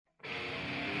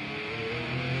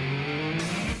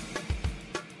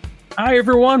Hi,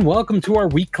 everyone. Welcome to our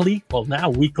weekly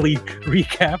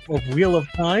recap of Wheel of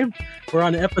Time. We're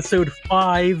on episode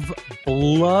 5,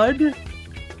 Blood.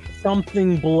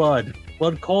 Something Blood.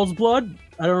 Blood Calls Blood?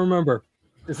 I don't remember.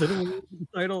 Is it a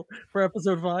title for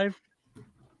episode 5?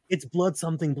 It's Blood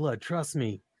Something Blood. Trust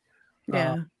me.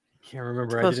 Yeah. Can't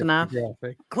remember. Close enough.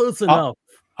 Close enough.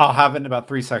 I'll have it in about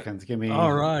 3 seconds.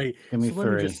 All right. Give me so 3.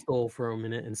 Let me just stall for a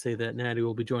minute and say that Natty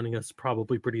will be joining us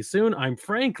probably pretty soon. I'm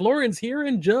Frank. Lauren's here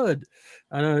and Judd.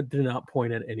 I did not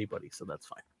point at anybody, so that's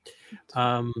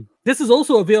fine. This is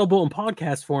also available in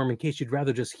podcast form in case you'd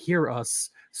rather just hear us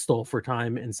stall for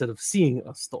time instead of seeing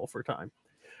us stall for time.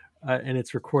 And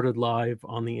it's recorded live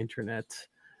on the internet,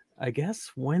 I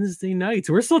guess, Wednesday nights.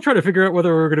 We're still trying to figure out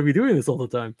whether we're going to be doing this all the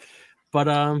time.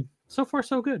 But so far,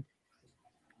 so good.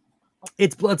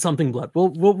 It's Blood Something Blood. We'll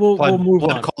move on.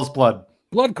 Blood calls blood.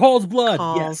 Blood calls blood.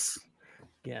 Calls. Yes.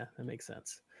 Yeah, that makes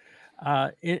sense.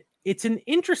 It's an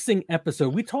interesting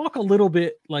episode. We talk a little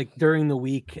bit like during the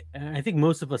week. And I think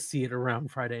most of us see it around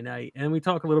Friday night, and we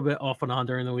talk a little bit off and on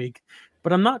during the week.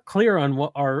 But I'm not clear on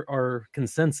what our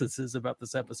consensus is about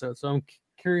this episode. So I'm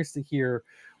curious to hear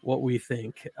what we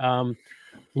think. Lauren,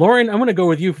 I'm going to go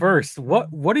with you first.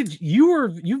 What did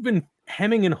you've been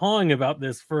hemming and hawing about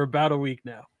this for about a week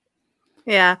now?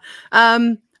 Yeah.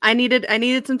 I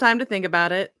needed some time to think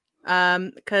about it.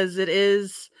 Because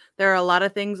there are a lot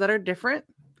of things that are different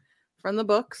from the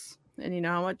books, and you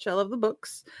know how much I love the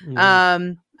books.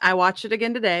 I watched it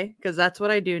again today because that's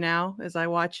what I do now is I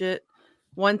watch it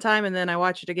one time and then I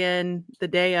watch it again the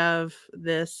day of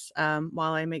this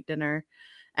while I make dinner.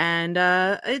 And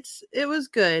it was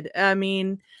good. I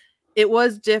mean, it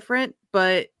was different,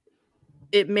 but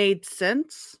it made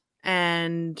sense.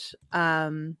 And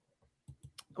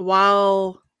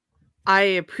while I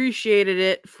appreciated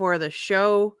it for the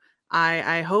show,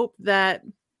 I hope that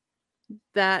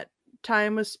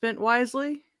time was spent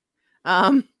wisely.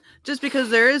 Just because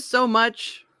there is so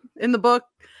much in the book,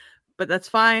 but that's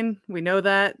fine. We know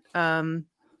that.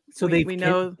 So we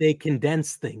know they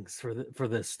condense things for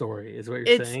this story, is what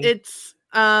you're saying? It's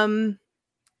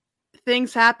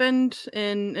things happened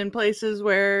in places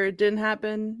where it didn't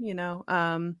happen. You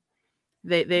know,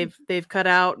 they've cut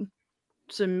out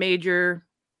some major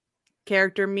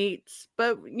character meets,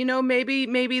 but you know,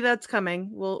 maybe that's coming.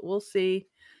 We'll see.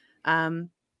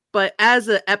 But as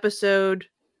an episode,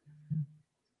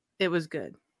 it was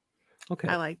good. Okay,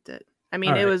 I liked it. I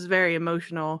mean, it was very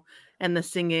emotional, and the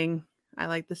singing. I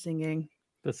like the singing.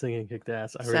 The singing kicked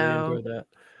ass. I really enjoyed that.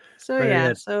 So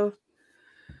yeah, so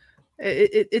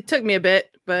it took me a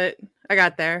bit, but I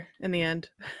got there in the end.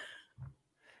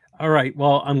 All right.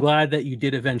 Well, I'm glad that you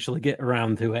did eventually get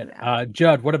around to it.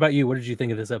 Judd, what about you? What did you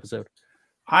think of this episode?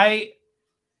 I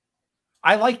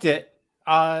liked it.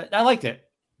 I liked it.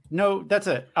 No, that's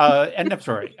it. End of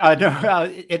story.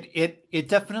 It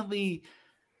definitely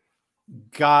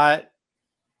got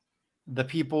the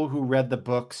people who read the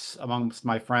books amongst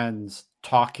my friends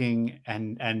talking,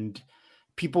 and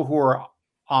people who are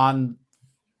on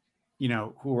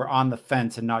the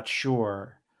fence and not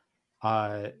sure,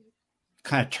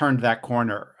 kind of turned that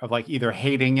corner of like either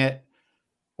hating it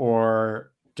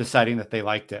or deciding that they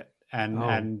liked it.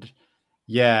 And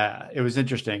yeah, it was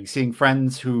interesting seeing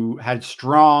friends who had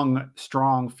strong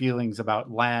feelings about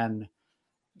Lan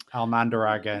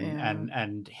Almandoragan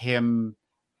and him,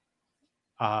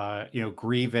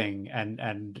 grieving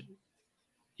and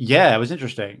yeah, it was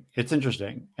interesting. It's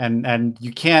interesting. And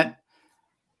you can't,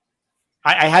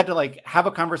 I had to like have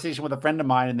a conversation with a friend of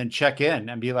mine and then check in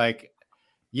and be like,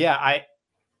 yeah,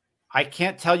 I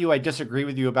can't tell you I disagree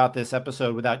with you about this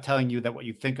episode without telling you that what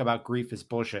you think about grief is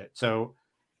bullshit. So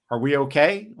are we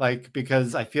okay? Like,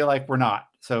 because I feel like we're not.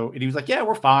 So, and he was like, yeah,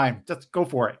 we're fine. Just go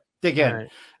for it. Dig in. Right.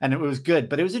 And it was good,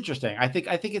 but it was interesting. I think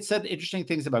it said interesting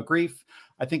things about grief.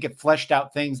 I think it fleshed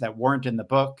out things that weren't in the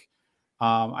book.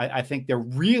 I think they're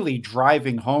really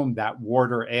driving home that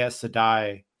Warder Aes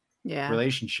Sedai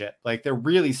relationship. Like they're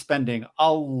really spending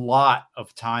a lot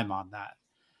of time on that.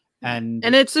 And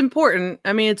it's important.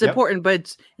 I mean, it's important,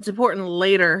 but it's important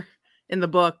later in the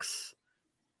books,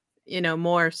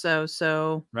 more so.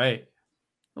 So right.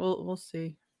 We'll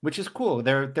see. Which is cool.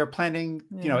 They're planting,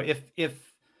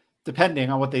 if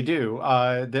depending on what they do,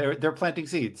 they're planting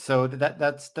seeds. So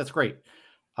that's great.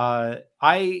 I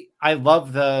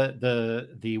love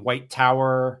the White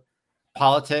Tower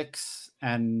politics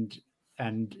and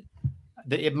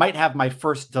it might have my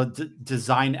first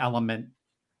design element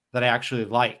that I actually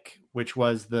like, which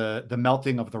was the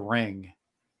melting of the ring.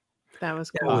 That was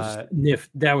cool.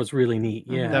 That was really neat.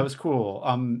 Yeah, that was cool.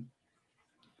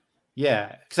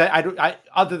 Yeah, because I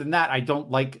other than that, I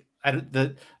don't like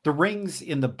the rings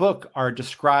in the book are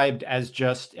described as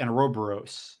just an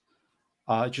Ouroboros,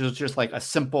 just like a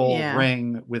simple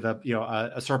ring with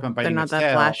a serpent biting its tail. They're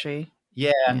not that flashy.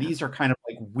 Yeah, and these are kind of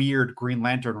like weird Green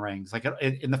Lantern rings. Like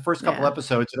in the first couple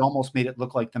episodes, it almost made it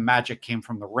look like the magic came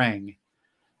from the ring.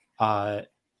 And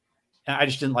I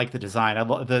just didn't like the design.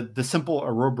 The simple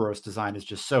Ouroboros design is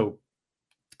just so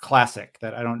classic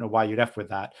that I don't know why you'd F with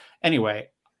that. Anyway,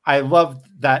 I love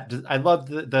that. I love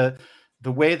the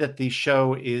way that the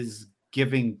show is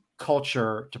giving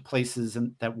culture to places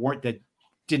that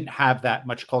didn't have that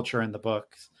much culture in the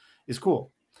books is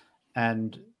cool.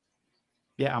 And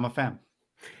yeah, I'm a fan.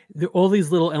 All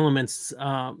these little elements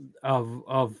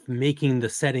of making the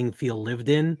setting feel lived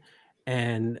in,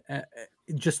 and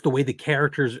just the way the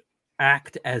characters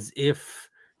act as if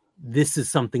this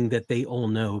is something that they all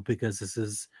know, because this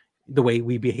is the way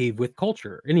we behave with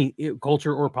culture, any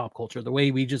culture or pop culture, the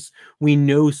way we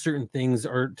know certain things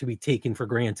are to be taken for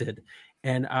granted.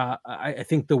 And I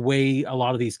think the way a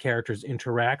lot of these characters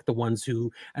interact, the ones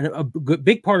who, and a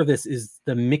big part of this is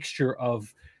the mixture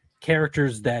of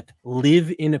characters that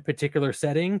live in a particular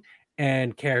setting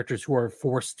and characters who are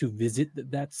forced to visit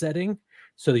that setting.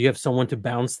 So you have someone to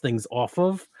bounce things off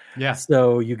of. Yeah.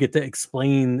 So you get to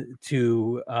explain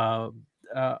to a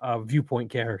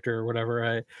viewpoint character or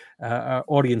whatever, a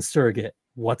audience surrogate,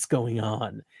 what's going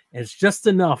on. And it's just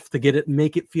enough to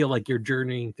make it feel like you're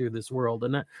journeying through this world.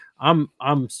 And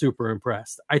I'm super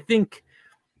impressed. I think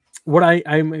what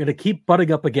I'm going to keep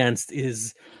butting up against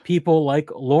is people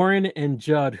like Lauren and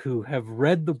Judd who have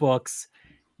read the books.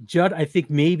 Judd, I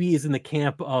think, maybe is in the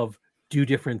camp of do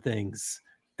different things.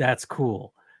 That's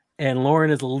cool. And Lauren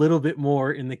is a little bit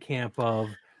more in the camp of,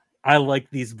 I like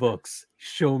these books.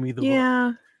 Show me the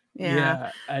book.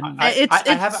 Yeah. And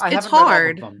it's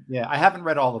hard. Yeah, I haven't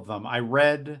read all of them. I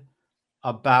read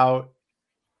about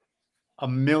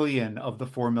 1 million of the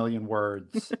 4 million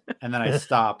words, and then I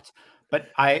stopped. But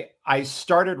I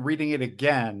started reading it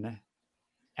again,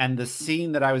 and the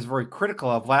scene that I was very critical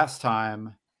of last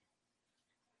time,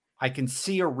 I can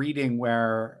see a reading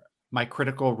where my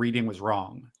critical reading was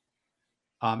wrong.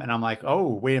 And I'm like,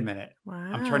 oh, wait a minute. Wow.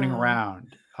 I'm turning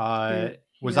around.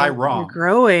 Was I wrong? You're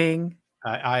growing.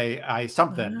 I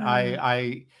something. Wow.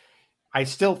 I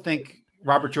still think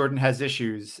Robert Jordan has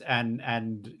issues, and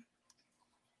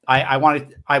I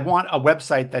want a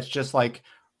website that's just like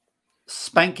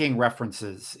spanking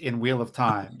references in Wheel of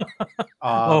Time,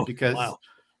 because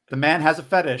the man has a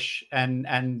fetish,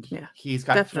 and he's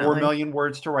got definitely 4 million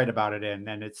words to write about it in,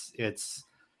 and it's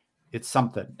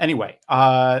something. Anyway,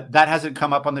 that hasn't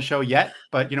come up on the show yet,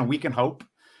 but we can hope.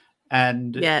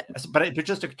 And but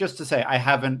just to say, I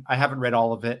haven't read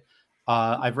all of it.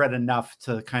 I've read enough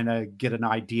to kind of get an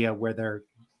idea where they're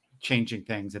changing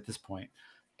things at this point.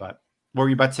 But what were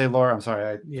you about to say, Laura? I'm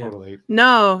sorry, totally.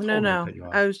 No.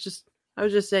 I was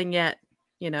just saying yet.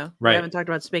 We right. haven't talked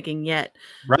about spanking yet.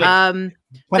 Right.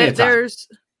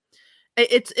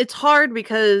 It's hard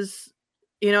because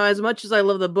as much as I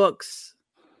love the books,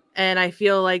 and I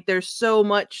feel like there's so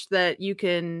much that you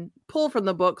can pull from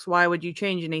the books, why would you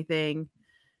change anything?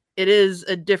 It is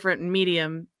a different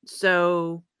medium,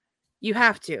 so you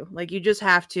have to, you just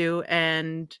have to,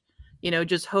 and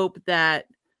just hope that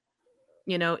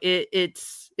it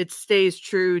stays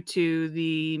true to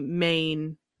the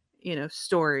main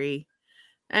story,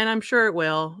 and I'm sure it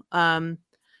will. Like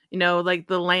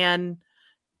the Lan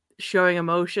showing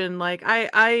emotion,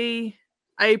 I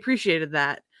appreciated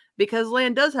that, because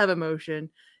Lan does have emotion.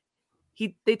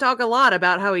 They talk a lot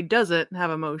about how he doesn't have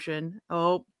emotion.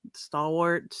 Oh,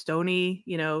 stalwart, stony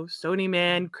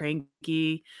man,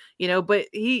 cranky, but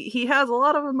he has a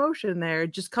lot of emotion there.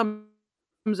 It just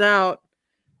comes out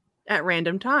at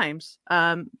random times.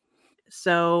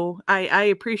 So I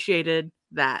appreciated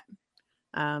that.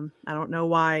 I don't know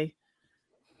why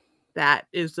that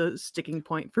is a sticking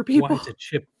point for people. Why it's a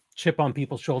chip on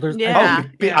people's shoulders. Yeah.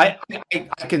 I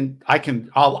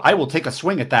will take a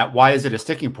swing at that. Why is it a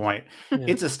sticking point? Yeah.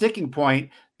 It's a sticking point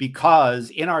because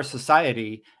in our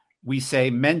society, we say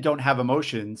men don't have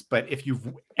emotions, but if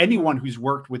anyone who's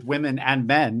worked with women and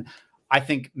men, I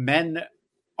think men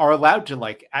are allowed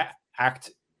to act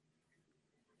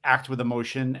with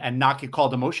emotion and not get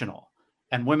called emotional,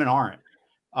 and women aren't.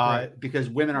 Right. Because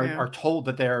women are told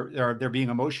that they're being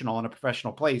emotional in a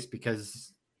professional place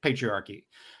because patriarchy.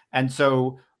 And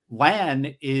so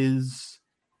Lan is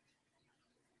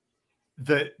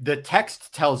the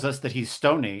text tells us that he's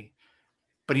stony,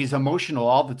 but he's emotional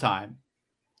all the time.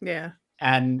 Yeah.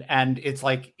 And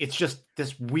it's just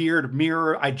this weird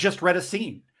mirror. I just read a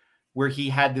scene where he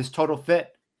had this total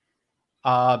fit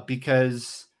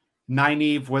because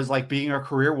Nynaeve was being a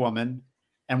career woman,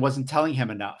 and wasn't telling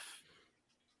him enough.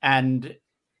 And,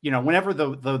 whenever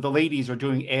the ladies are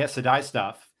doing Aes Sedai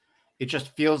stuff, it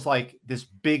just feels like this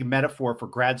big metaphor for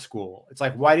grad school. It's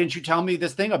like, why didn't you tell me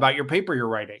this thing about your paper you're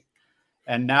writing?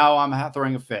 And now I'm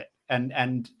throwing a fit.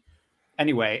 And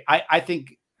anyway, I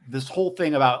think this whole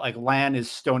thing about like Lan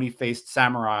is stony-faced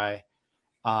samurai,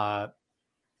 I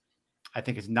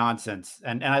think is nonsense.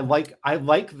 And I like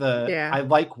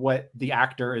what the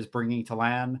actor is bringing to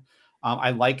Lan.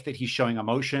 I like that he's showing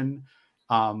emotion.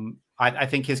 I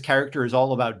think his character is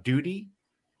all about duty,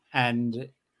 and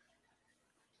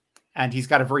he's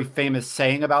got a very famous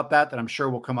saying about that I'm sure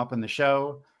will come up in the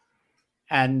show.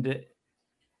 And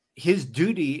his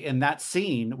duty in that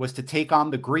scene was to take on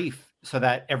the grief so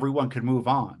that everyone could move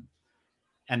on.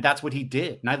 And that's what he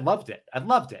did. And I loved it.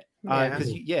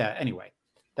 Anyway,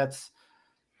 that's,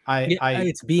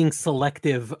 it's being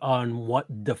selective on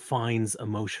what defines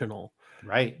emotional.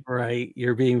 Right.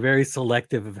 You're being very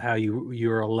selective of how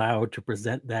you're allowed to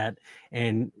present that.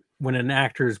 And when an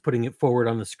actor is putting it forward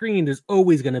on the screen, there's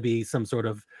always going to be some sort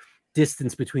of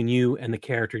distance between you and the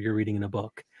character you're reading in a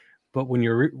book. But when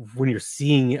you're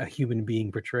seeing a human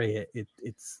being portray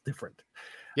it's different.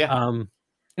 Yeah.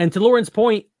 And to Lauren's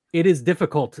point, it is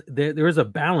difficult. There is a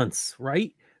balance,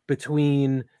 right,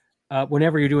 between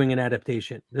whenever you're doing an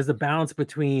adaptation. There's a balance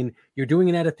between you're doing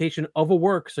an adaptation of a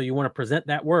work, so you want to present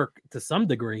that work to some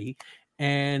degree,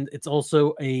 and it's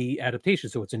also a adaptation,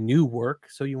 so it's a new work,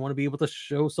 so you want to be able to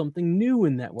show something new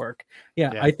in that work.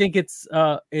 Yeah. I think it's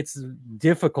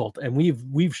difficult, and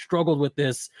we've struggled with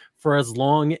this for as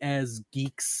long as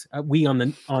geeks,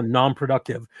 on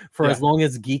non-productive, for as long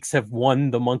as geeks have won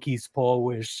the monkey's paw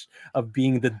wish of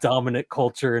being the dominant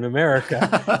culture in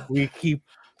America. We keep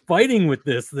fighting with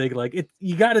this thing, like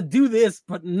you got to do this,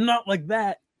 but not like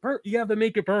that. You have to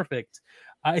make it perfect.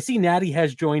 I see Natty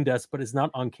has joined us, but is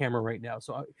not on camera right now.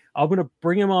 So I'm going to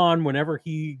bring him on whenever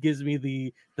he gives me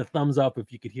the thumbs up.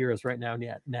 If you could hear us right now,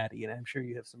 Natty, and I'm sure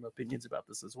you have some opinions about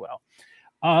this as well.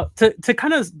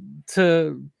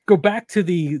 To go back to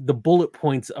the bullet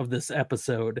points of this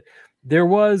episode, there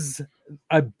was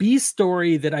a B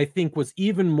story that I think was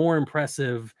even more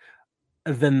impressive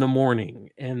than the morning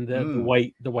and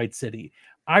the White City.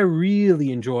 I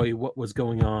really enjoy what was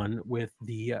going on with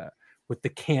the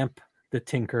camp, the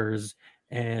Tinkers,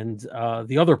 and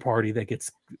the other party that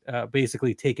gets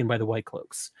basically taken by the White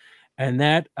Cloaks. And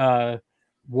that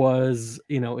was,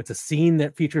 it's a scene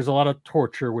that features a lot of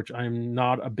torture, which I'm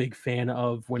not a big fan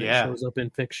of when it shows up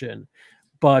in fiction,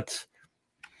 but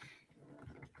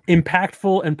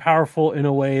impactful and powerful in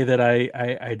a way that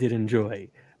I did enjoy.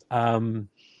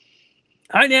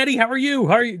 Hi, Natty. How are you?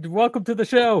 Welcome to the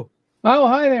show. Oh,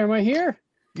 hi there. Am I here?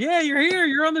 Yeah, you're here.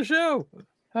 You're on the show.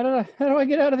 How do I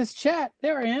get out of this chat?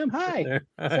 There I am. Hi.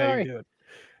 Sorry.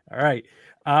 All right.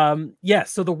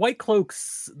 So the White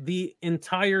Cloaks, the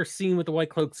entire scene with the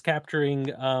White Cloaks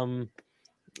capturing our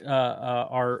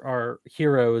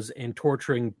heroes and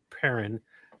torturing Perrin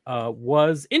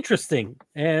was interesting.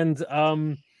 And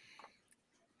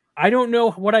I don't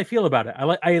know what I feel about it.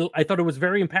 I thought it was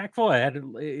very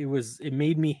impactful. It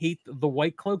made me hate the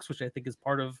White Cloaks, which I think is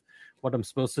part of what I'm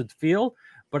supposed to feel.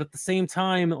 But at the same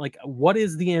time, like, what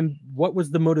was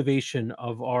the motivation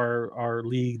of our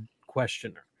lead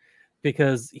questioner?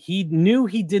 Because he knew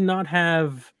he did not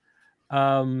have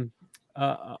an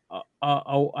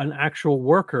actual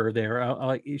worker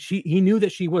there. He knew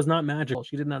that she was not magical.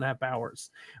 She did not have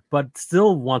powers, but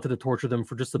still wanted to torture them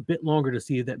for just a bit longer to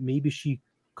see that maybe she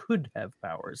could have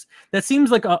powers. That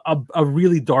seems like a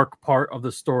really dark part of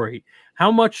the story.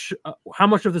 How much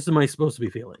of this am I supposed to be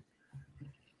feeling?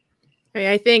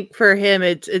 I think for him,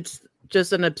 it's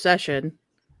just an obsession,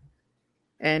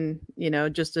 and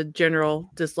just a general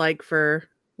dislike for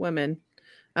women.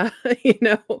 And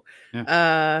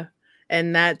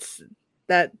that's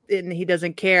that. And he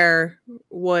doesn't care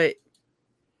what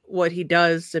he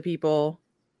does to people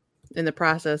in the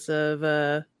process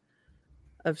of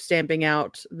stamping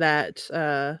out that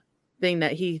thing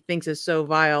that he thinks is so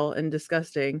vile and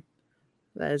disgusting.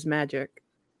 That is magic.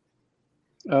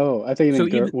 Oh, I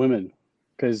think women,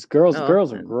 because girls are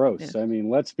gross. Yeah. I mean,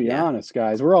 let's be honest,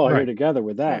 guys. We're all here together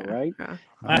with that, right?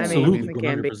 Absolutely,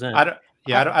 100%.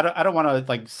 I don't want to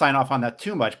like sign off on that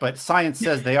too much, but science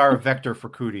says they are a vector for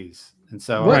cooties, and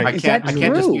so I can't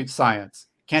dispute science.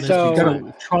 Can't dispute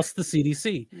science. Trust the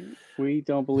CDC. We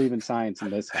don't believe in science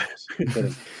in this house.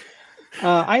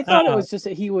 I thought it was just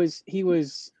that he was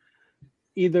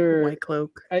either White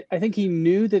Cloak. I think he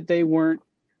knew that they weren't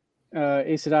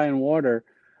Aes Sedai and water,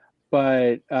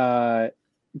 but I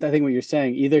think what you're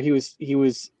saying, either he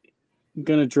was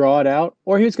gonna draw it out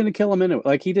or he was gonna kill him anyway.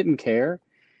 Like, he didn't care.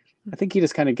 I think he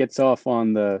just kind of gets off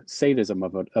on the sadism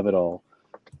of it all,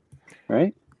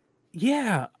 right?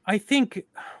 Yeah, I think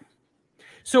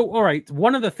so. All right,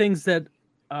 one of the things that,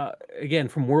 again,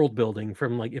 from world building,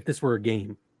 from like if this were a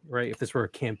game, right? If this were a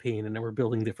campaign and then we're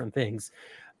building different things,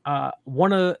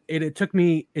 it took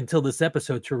me until this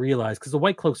episode to realize, because the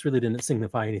white cloaks really didn't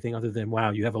signify anything other than, wow,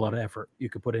 you have a lot of effort you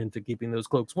could put into keeping those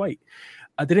cloaks white.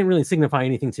 They didn't really signify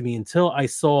anything to me until I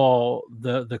saw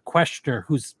the questioner,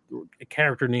 whose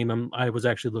character name I was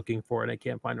actually looking for, and I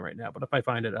can't find it right now, but if I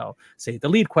find it, I'll say it. The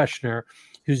lead questioner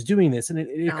who's doing this, and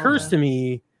it occurs to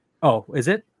me, oh, is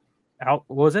it what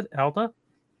was it, Alda?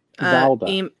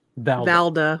 Valda.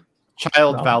 Valda.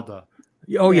 Child Valda.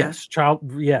 Oh, yeah. Yes,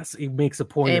 yes, he makes a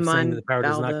point of saying that the power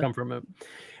does not come from him.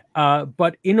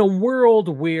 But in a world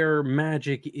where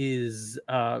magic is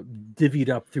divvied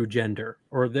up through gender,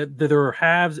 or that there are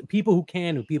halves, people who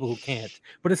can and people who can't,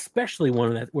 but especially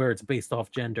one where it's based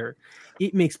off gender,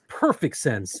 it makes perfect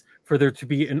sense for there to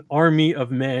be an army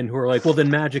of men who are like, well, then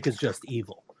magic is just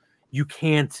evil. You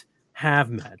can't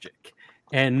have magic,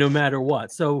 and no matter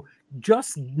what. So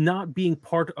just not being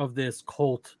part of this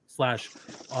cult /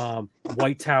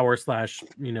 White Tower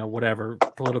 / whatever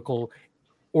political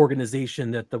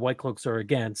organization that the White Cloaks are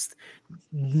against,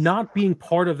 not being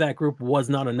part of that group was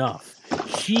not enough.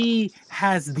 She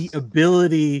has the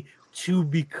ability to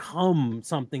become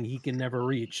something he can never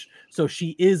reach. So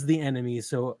she is the enemy.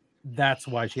 So that's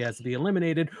why she has to be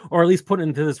eliminated, or at least put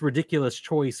into this ridiculous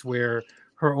choice where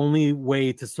her only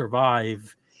way to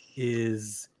survive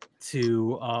is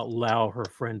to allow her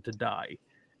friend to die.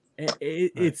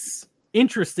 It's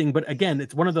interesting, but again,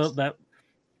 it's one of that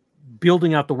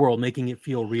building out the world, making it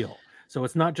feel real. So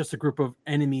it's not just a group of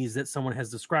enemies that someone has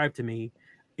described to me.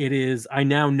 It is, I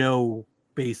now know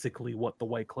basically what the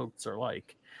White Cloaks are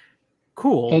like.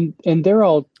 Cool. And they're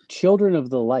all children of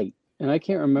the light. And I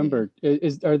can't remember,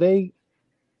 are they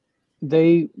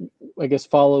I guess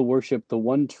worship the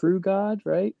one true God,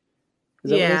 right? Is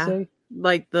that what they say?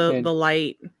 Like the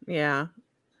light. Yeah.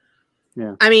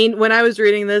 I mean, when I was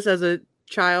reading this as a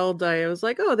child, I was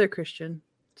like, oh, they're Christian.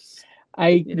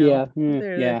 They're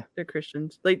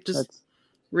Christians. Like just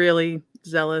really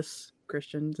zealous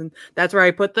Christians, and that's where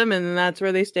I put them, and that's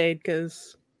where they stayed,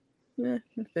 because it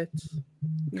fits.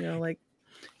 Like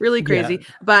really crazy. Yeah.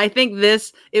 But I think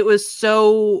it was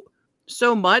so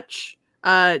much,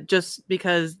 just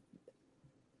because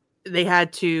they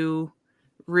had to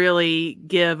really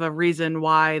give a reason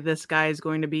why this guy is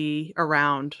going to be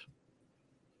around,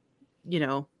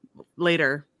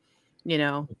 later,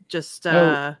 just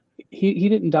he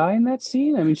didn't die in that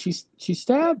scene. I mean, she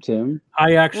stabbed him.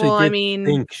 I actually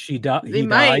think he died.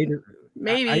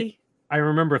 Maybe I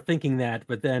remember thinking that,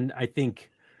 but then I think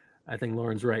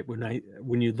Lauren's right.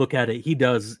 When you look at it,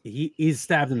 he's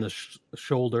stabbed in the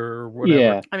shoulder or whatever.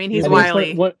 Yeah, I mean, he's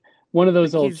wily. One of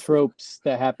those old tropes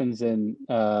that happens in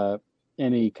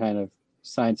any kind of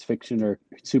science fiction or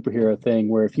superhero thing,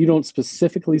 where if you don't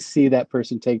specifically see that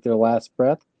person take their last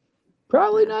breath,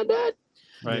 probably not dead.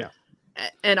 Right. Yeah.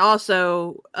 And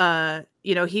also,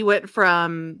 he went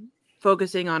from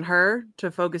focusing on her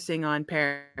to focusing on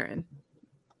Perrin,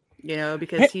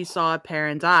 because he saw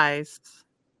Perrin's eyes.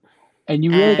 And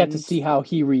you really got to see how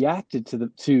he reacted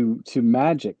to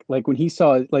magic. Like when he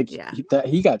saw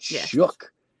he got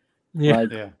shook. Yeah. Like,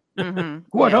 mm-hmm.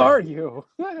 What are you?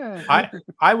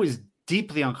 I was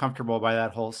deeply uncomfortable by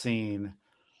that whole scene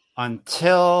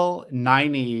until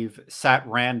Nynaeve sat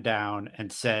Rand down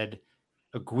and said,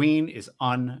 Egwene is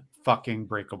unfucking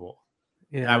breakable.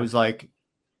 Yeah. And I was like,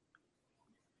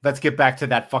 let's get back to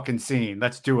that fucking scene.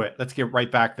 Let's do it. Let's get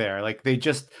right back there. Like they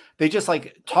just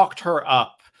like talked her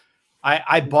up.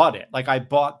 I bought it. Like I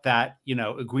bought that,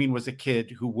 Egwene was a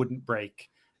kid who wouldn't break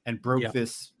and broke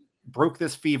this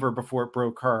fever before it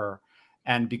broke her.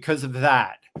 And because of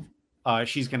that,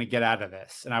 she's going to get out of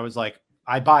this. And I was like,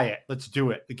 I buy it. Let's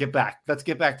do it. Let's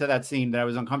get back to that scene that I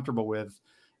was uncomfortable with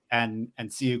and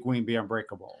see Egwene be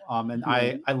unbreakable. And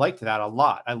I liked that a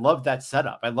lot. I loved that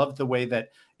setup. I loved the way that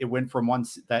it went from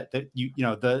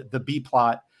the B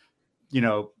plot,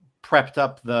 prepped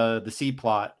up the C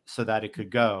plot so that it could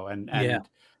go. And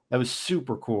that was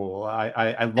super cool.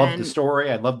 I loved the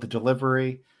story. I loved the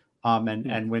delivery.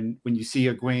 And when you see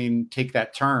Egwene take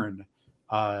that turn,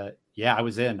 I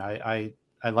was in. I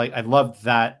loved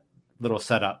that little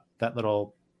setup, that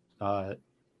little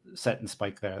set and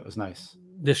spike there. It was nice.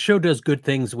 This show does good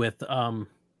things with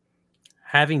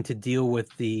having to deal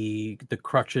with the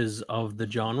crutches of the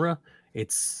genre.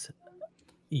 It's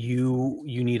you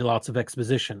need lots of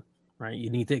exposition, right? You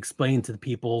need to explain to the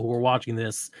people who are watching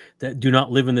this that do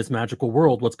not live in this magical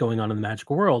world what's going on in the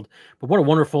magical world. But what a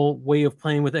wonderful way of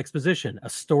playing with exposition. A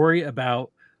story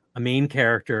about a main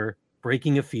character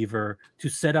breaking a fever to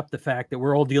set up the fact that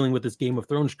we're all dealing with this Game of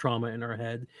Thrones trauma in our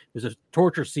head. There's a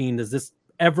torture scene. Does this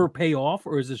ever pay off,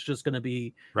 or is this just going to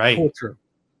be torture?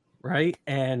 Right?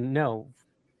 And no,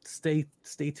 stay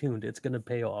tuned. It's going to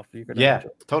pay off. You're gonna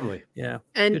totally. Yeah.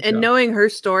 And knowing her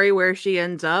story, where she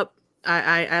ends up,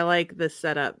 I like this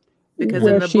setup, because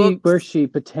in the books, where she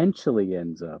potentially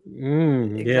ends up.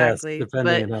 Exactly. Yes,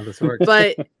 depending on how this works.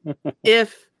 But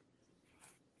if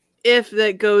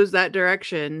that goes that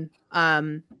direction,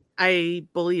 I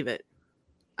believe it.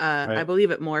 I believe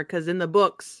it more, because in the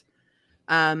books,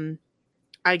 I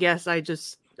guess I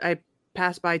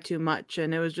passed by too much,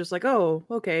 and it was just like, oh,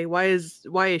 okay, why is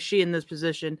she in this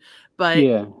position? But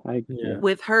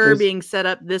with her being set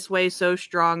up this way, so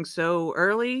strong, so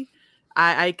early,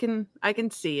 I can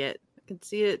see it. I can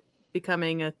see it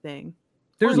becoming a thing.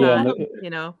 There's who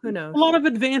knows? A lot of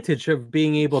advantage of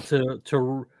being able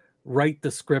to write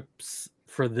the scripts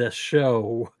for this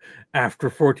show after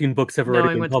 14 books have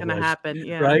already been published. Knowing what's going to happen,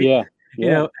 right? Yeah. You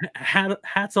know,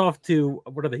 hats off to,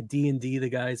 what are they, D&D, the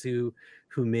guys who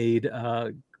made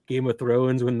Game of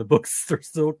Thrones when the books are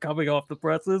still coming off the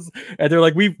presses, and they're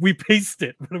like, we paced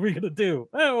it. What are we gonna do?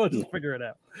 We'll just figure it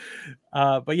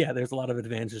out. But yeah, there's a lot of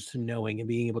advantages to knowing and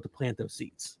being able to plant those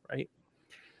seeds, right?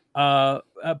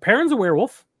 Perrin's a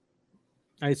werewolf,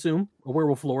 I assume, a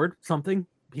werewolf lord, something.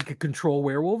 He could control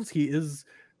werewolves.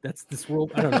 That's this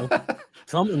world. I don't know.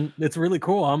 Something. It's really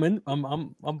cool.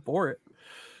 I'm for it.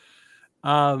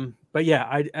 But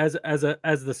yeah, as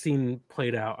the scene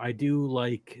played out, I do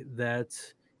like that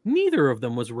neither of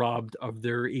them was robbed of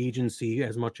their agency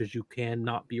as much as you can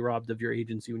not be robbed of your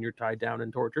agency when you're tied down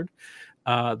and tortured.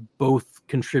 Both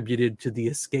contributed to the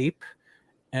escape,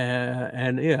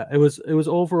 and yeah, it was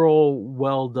overall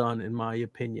well done in my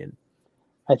opinion.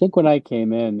 I think when I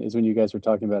came in is when you guys were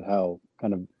talking about how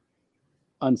kind of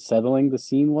unsettling the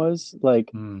scene was. Like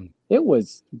it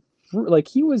was.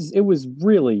 Like it was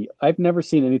really, I've never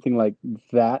seen anything like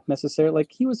that necessarily.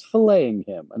 Like he was filleting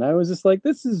him, and I was just like,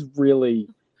 this is really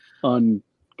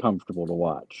uncomfortable to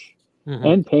watch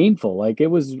and painful. Like it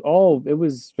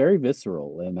was very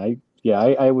visceral, and I'm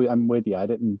with you. I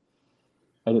didn't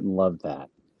love that.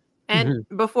 And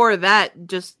before that,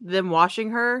 just them washing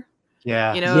her.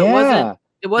 Yeah,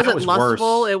 it wasn't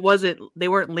lustful. Worse. They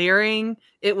weren't leering.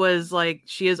 It was like,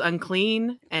 she is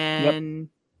unclean, and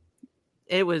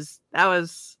it's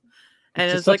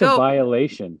like a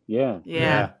violation. Yeah.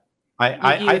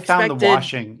 I found the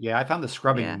washing. Yeah, I found the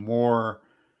scrubbing more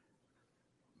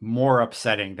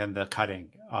upsetting than the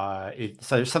cutting.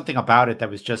 So there's something about it that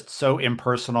was just so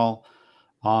impersonal.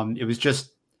 It was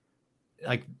just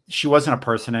like she wasn't a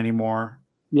person anymore.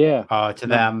 Yeah. To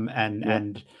them,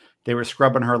 and they were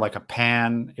scrubbing her like a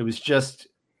pan. It was just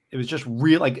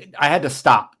real. Like I had to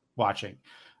stop watching.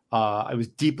 It was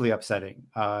deeply upsetting.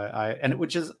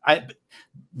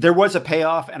 There was a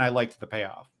payoff, and I liked the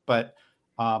payoff, but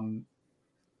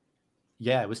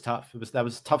it was tough. That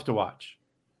was tough to watch.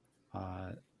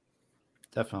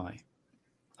 Definitely.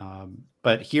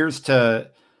 But here's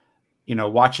to,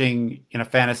 watching in a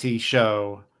fantasy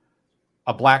show,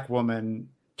 a Black woman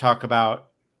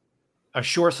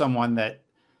assure someone that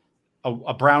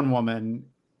a brown woman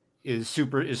is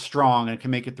strong and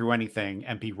can make it through anything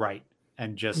and be right.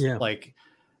 And just like,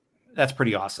 that's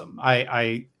pretty awesome.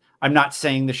 I'm not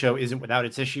saying the show isn't without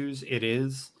its issues. It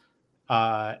is.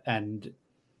 But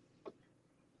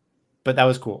that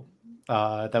was cool.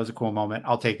 That was a cool moment.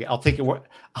 I'll take it. I'll take it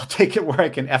where I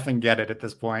can effing get it at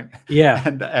this point. Yeah.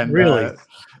 and really.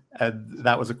 And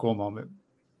that was a cool moment.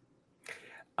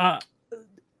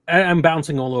 I'm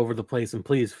bouncing all over the place, and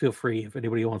please feel free if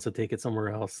anybody wants to take it somewhere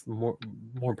else. More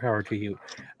power to you.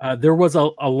 There was a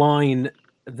line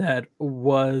that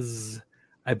was,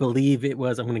 I believe it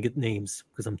was, I'm going to get names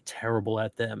because I'm terrible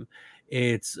at them.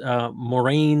 It's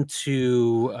Moraine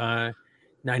to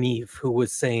Nynaeve, who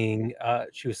was saying,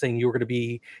 she was saying you were going to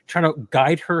be trying to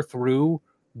guide her through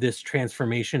this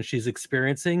transformation she's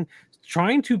experiencing,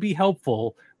 trying to be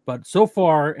helpful. But so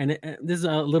far, and this is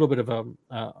a little bit of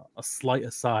a slight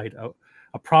aside,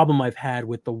 a problem I've had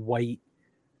with the White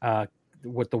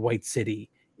City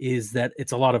is that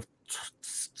it's a lot of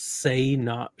say,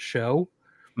 not show.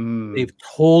 They've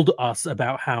told us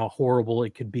about how horrible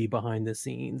it could be behind the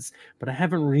scenes, but I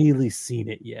haven't really seen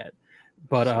it yet.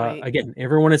 But Sweet. again,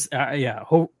 everyone is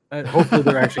hopefully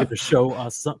they're actually going to show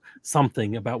us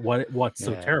something about what's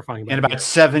so terrifying about in about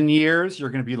 7 years. You're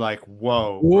going to be like,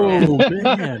 whoa,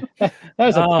 man,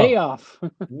 that's a payoff.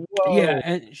 whoa. Yeah,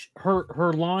 and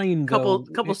her line couple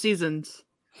though, seasons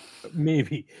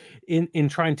maybe in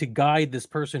trying to guide this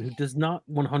person who does not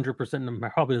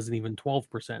 100%, probably doesn't even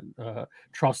 12%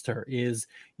 trust her, is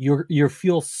you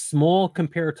feel small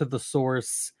compared to the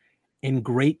source and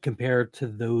great compared to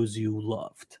those you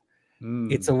loved.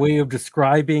 It's a way of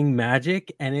describing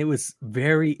magic, and it was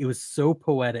so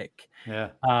poetic. Yeah.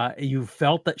 You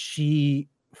felt that she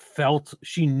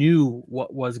knew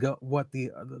what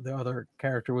the other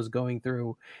character was going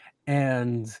through,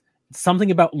 and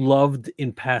something about loved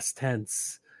in past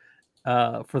tense.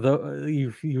 For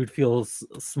you would feel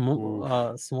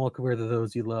small compared to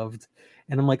those you loved,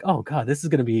 and I'm like, oh god, this is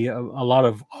going to be a lot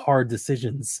of hard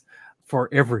decisions for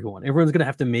everyone. Everyone's going to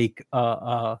have to make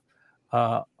a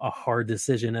hard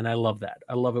decision, and I love that.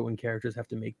 I love it when characters have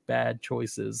to make bad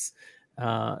choices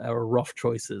or rough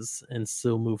choices and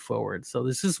still move forward. So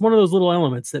this is one of those little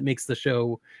elements that makes the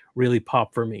show really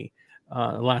pop for me.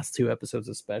 The last 2 episodes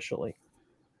especially.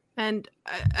 And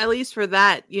at least for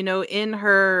that, you know, in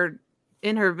her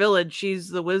village, she's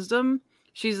the wisdom.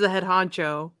 She's the head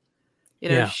honcho. You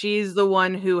know, she's the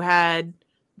one who had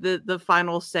the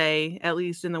final say, at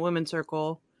least in the women's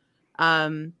circle.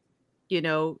 You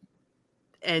know,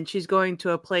 and she's going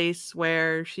to a place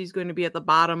where she's going to be at the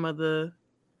bottom of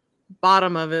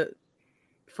it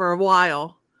for a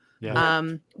while. Yeah.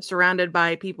 Surrounded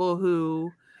by people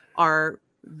who are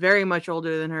very much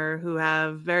older than her, who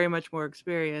have very much more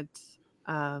experience.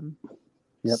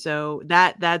 So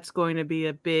that's going to be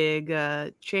a big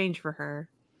change for her.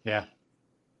 Yeah.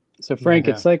 So Frank,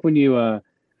 it's like when you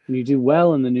do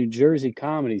well in the New Jersey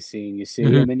comedy scene, you see,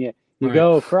 and then you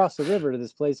go across the river to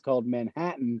this place called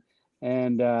Manhattan,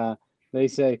 and they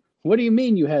say, "What do you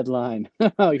mean you headline?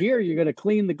 Here you're going to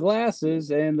clean the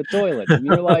glasses and the toilet," and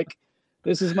you're like,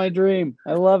 "This is my dream.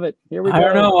 I love it. Here we go." I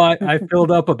don't know. I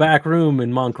filled up a back room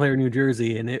in Montclair, New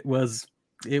Jersey, and it was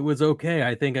okay.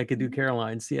 I think I could do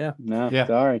Caroline's. Yeah. No.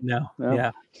 Sorry. No.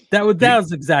 Yeah. That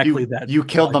was exactly that. You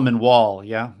killed them in Wall.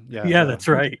 Yeah. Yeah. That's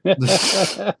right.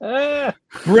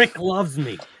 Brick loves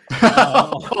me.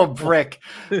 Oh, Brick.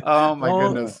 Oh my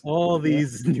goodness. All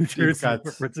these New Jersey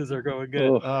references are going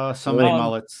good. So many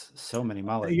mullets. So many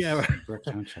mullets. Yeah. Brick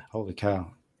Township. Holy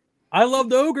cow. I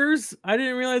loved ogres. I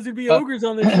didn't realize there'd be ogres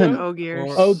on this show.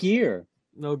 Ogiers. Ogier.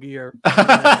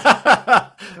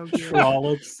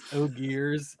 Trollops.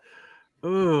 Ogiers.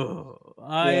 Oh,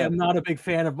 I am not a big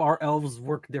fan of our elves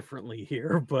work differently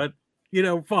here, but you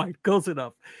know, fine, close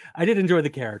enough. I did enjoy the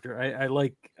character. I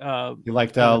like. You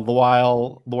liked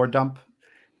Loyal Lord Dump?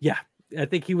 Yeah, I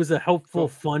think he was a helpful,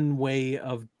 fun way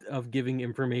of giving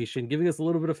information, giving us a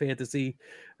little bit of fantasy,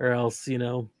 or else, you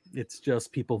know, it's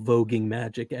just people voguing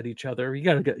magic at each other. You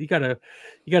gotta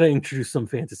introduce some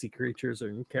fantasy creatures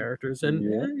and characters, and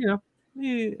you know,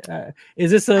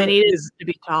 is this I needed to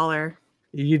be taller.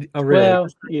 Really? Well,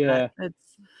 yeah.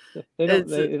 They don't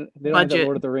budget. have the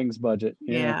Lord of the Rings budget.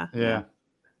 Yeah.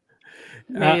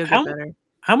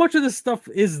 How much of this stuff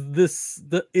is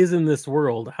in this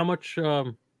world? How much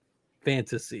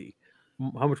fantasy?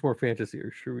 How much more fantasy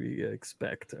should we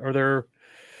expect? Are there?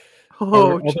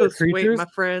 Just wait, my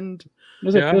friend.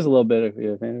 There's a little bit of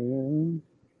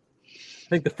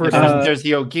I think the first there's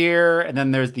the Ogier, and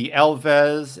then there's the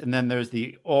Elves, and then there's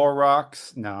the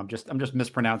Aurochs. No, I'm just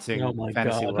mispronouncing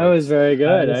fantasy words. That was very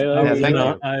good.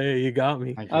 You got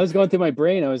me. I was going through my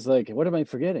brain. I was like, what am I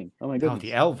forgetting? Oh my goodness. Oh,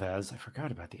 the Elves. I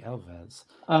forgot about the Elves.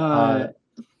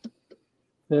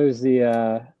 There's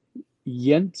the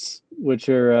Yents, which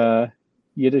are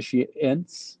Yiddish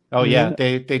Ents. Oh yeah,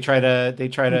 they try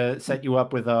to set you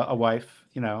up with a wife,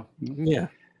 you know. Yeah.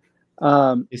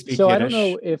 So Yiddish, I don't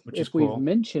know if we've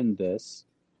mentioned this,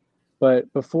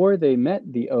 but before they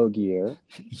met the Ogier,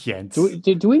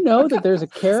 do we know that there's a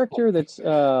character that's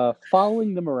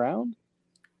following them around?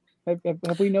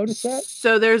 Have we noticed that?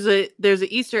 So there's an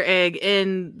Easter egg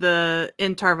in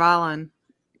Tarvalon.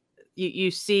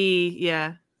 You see,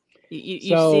 you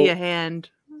see a hand.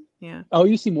 Yeah. Oh,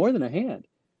 you see more than a hand.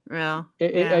 Well,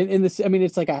 in this, I mean,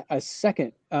 it's like a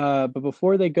second. But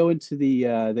before they go into the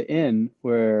inn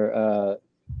where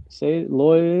say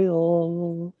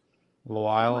Loyal.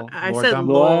 I said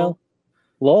Lol.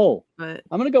 Lol. But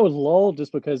I'm gonna go with Lol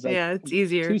just because it's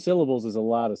easier. 2 syllables is a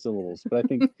lot of syllables, but I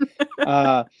think.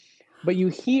 But you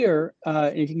hear,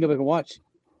 if you can go back and watch,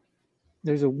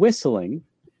 there's a whistling.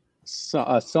 So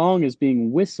a song is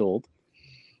being whistled.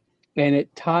 And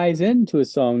it ties into a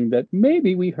song that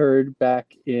maybe we heard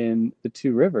back in the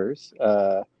Two Rivers.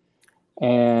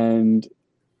 And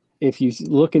if you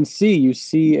look and see, you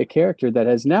see a character that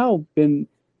has now been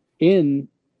in,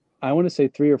 I want to say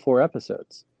 3 or 4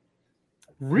 episodes.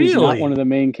 Really? He's not one of the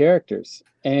main characters.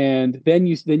 And then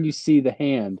you see the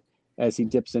hand as he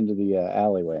dips into the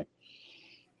alleyway.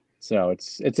 So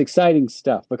it's exciting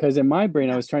stuff, because in my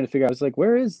brain I was trying to figure out, I was like,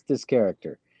 where is this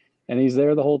character? And he's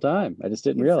there the whole time. I just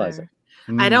didn't realize it.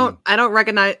 I don't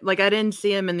recognize, like, I didn't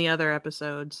see him in the other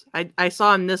episodes. I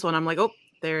saw him this one. I'm like, oh,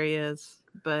 there he is.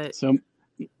 But so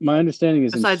my understanding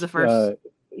is, besides the first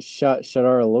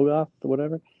Shadar Logoth or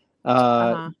whatever,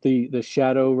 the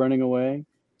shadow running away.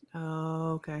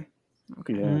 Oh, okay.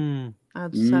 Yeah. I'll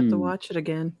just have to watch it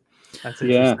again. That's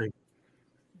interesting.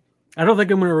 I don't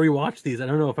think I'm going to rewatch these. I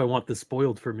don't know if I want this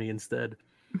spoiled for me instead.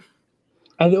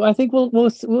 I think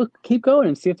we'll keep going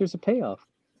and see if there's a payoff.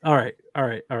 All right.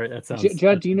 That sounds.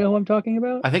 Judd, do you know who I'm talking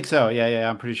about? I think so. Yeah.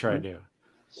 I'm pretty sure I do.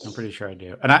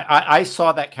 And I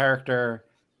saw that character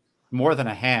more than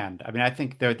a hand. I mean, I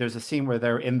think there's a scene where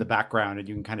they're in the background and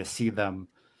you can kind of see them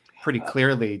pretty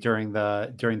clearly during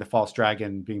the false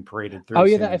dragon being paraded through. Oh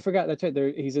yeah, I forgot. That's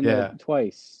right. He's in there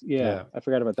twice. Yeah, I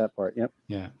forgot about that part. Yep.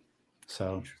 Yeah.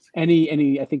 So. And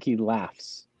he I think he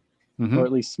laughs, or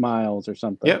at least smiles or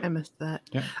something. Yep. I missed that.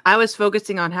 Yep. I was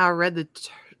focusing on how red the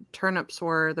turnips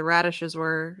were, the radishes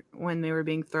were when they were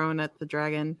being thrown at the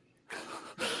dragon.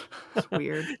 It's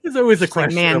weird. There's always a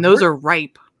question. Like, man, those are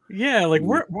ripe. Yeah, like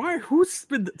why? Who's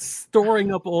been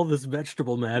storing up all this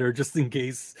vegetable matter just in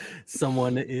case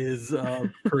someone is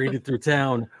paraded through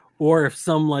town, or if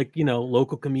some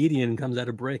local comedian comes out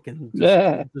of brick and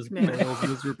just fails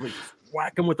miserably,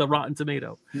 whack them with a rotten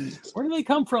tomato. Where do they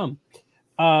come from?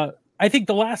 I think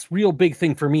the last real big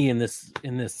thing for me in this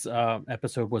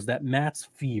episode was that Matt's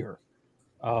fear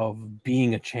of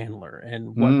being a Chandler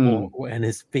and and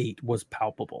his fate was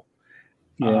palpable.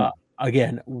 Yeah.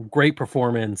 Again, great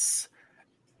performance,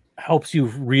 helps you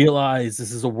realize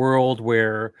this is a world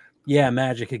where,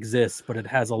 magic exists, but it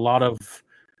has a lot of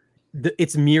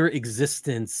its mere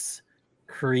existence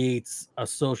creates a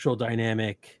social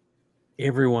dynamic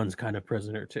everyone's kind of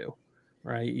prisoner to,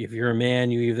 right? If you're a man,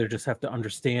 you either just have to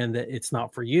understand that it's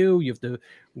not for you. You have to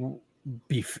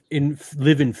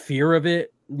live in fear of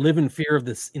it, live in fear of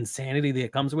this insanity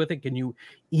that comes with it. Can you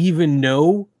even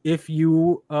know if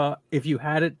you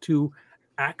had it to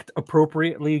act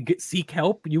appropriately, seek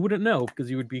help? You wouldn't know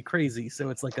because you would be crazy. So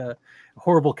it's like a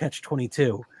horrible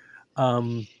catch-22.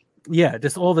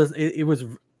 Just all this. It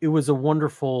was a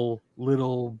wonderful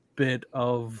little bit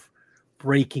of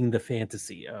breaking the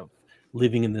fantasy of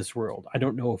living in this world. I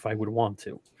don't know if I would want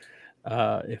to.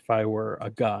 If I were a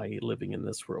guy living in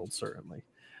this world, certainly.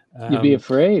 You'd be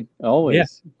afraid, always. Yeah,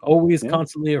 always,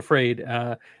 constantly afraid,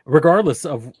 regardless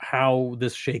of how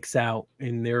this shakes out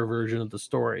in their version of the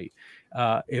story.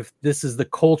 If this is the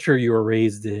culture you were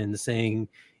raised in, saying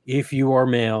if you are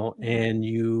male and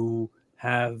you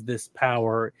have this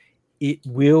power, it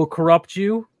will corrupt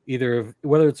you, either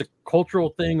whether it's a cultural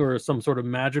thing or some sort of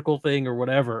magical thing or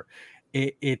whatever.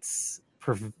 It's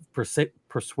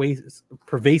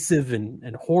pervasive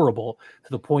and horrible to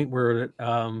the point where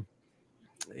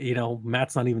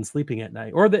Matt's not even sleeping at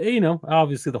night, or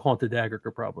obviously the haunted dagger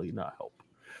could probably not help,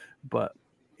 but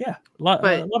a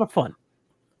lot of fun.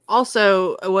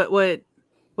 Also, what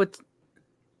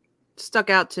stuck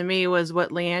out to me was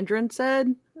what Leandrin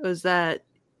said, was that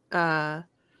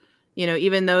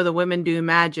even though the women do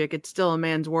magic, it's still a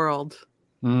man's world.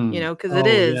 Because it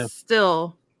is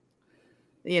still,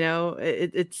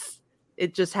 it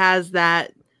just has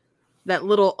that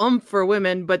little oomph for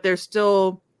women, but there's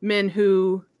still men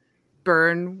who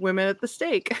burn women at the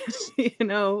stake,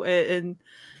 and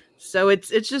so it's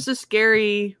just a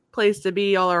scary place to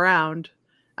be all around.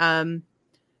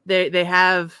 They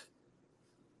have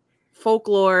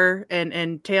folklore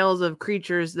and tales of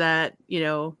creatures that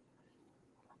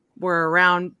were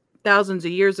around thousands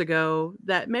of years ago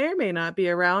that may or may not be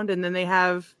around, and then they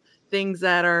have things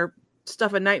that are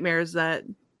stuff of nightmares that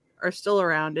are still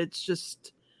around. It's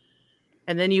just,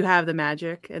 and then you have the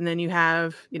magic, and then you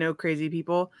have crazy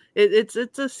people. It's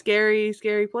a scary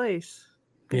place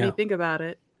when you think about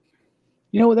it.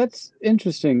 That's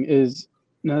interesting is,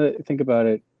 now that I think about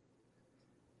it,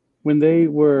 when they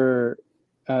were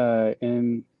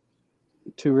in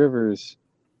Two Rivers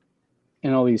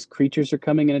and all these creatures are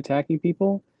coming and attacking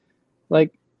people,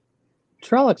 like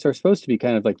Trollocs are supposed to be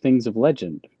kind of like things of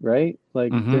legend, right?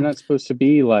 Like they're not supposed to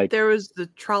be like. There was the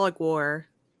Trolloc War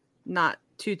not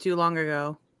too long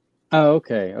ago. Oh,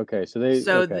 okay. So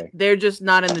they're just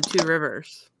not in the Two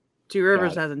Rivers. Two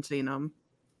Rivers hasn't seen them.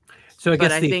 So I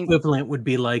guess the equivalent would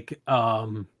be like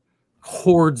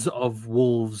hordes of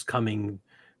wolves coming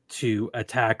to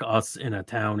attack us in a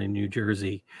town in New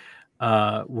Jersey,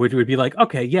 which would be like,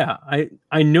 okay, yeah,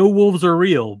 I know wolves are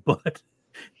real, but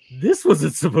this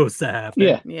wasn't supposed to happen.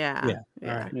 Yeah. All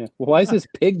right. Yeah. Well, why is this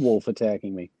pig wolf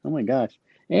attacking me? Oh my gosh.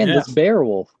 And this bear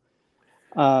wolf.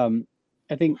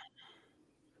 I think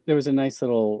there was a nice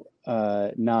little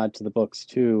nod to the books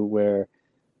too, where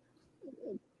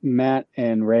Matt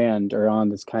and Rand are on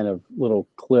this kind of little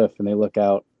cliff and they look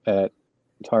out at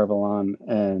Tar Valon,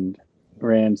 and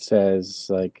Rand says,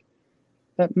 like,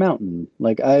 that mountain,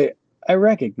 like I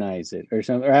recognize it or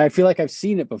something, or I feel like I've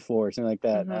seen it before or something like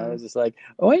that. Mm-hmm. I was just like,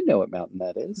 oh, I know what mountain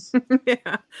that is.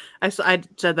 Yeah, I said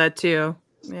that too.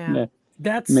 Yeah.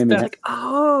 That's like,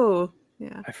 oh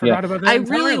yeah, I forgot about that. I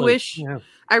really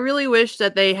entirely. wish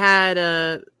that they had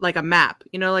a map,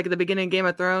 like at the beginning of Game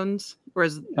of Thrones,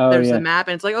 whereas there's a map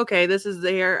and it's like, okay, this is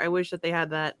there. I wish that they had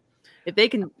that. If they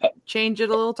can change it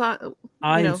a little time,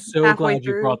 I'm so glad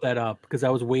you brought that up, because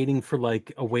I was waiting for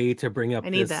like a way to bring up. I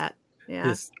need that. Yeah.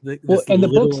 This and the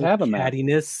books have a map.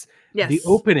 Cattiness. Yes. The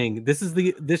opening.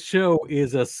 This show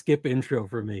is a skip intro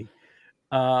for me.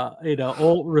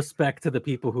 All respect to the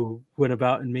people who went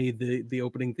about and made the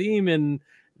opening theme and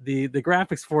the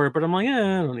graphics for it, but I'm like,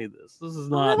 I don't need this. This is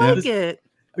not. I like it.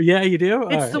 Yeah, you do.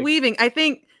 It's the weaving. I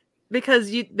think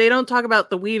because they don't talk about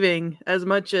the weaving as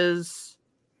much as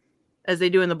they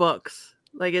do in the books.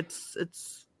 Like it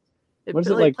what is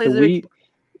it like?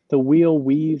 The wheel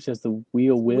weaves as the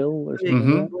wheel will, or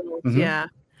something like that? Mm-hmm.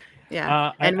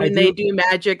 Yeah. And when they do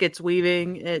magic, it's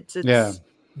weaving. It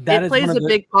plays a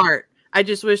big part. I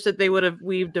just wish that they would have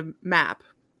weaved a map.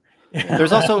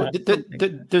 There's also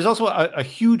a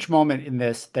huge moment in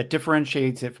this that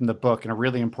differentiates it from the book in a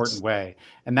really important way,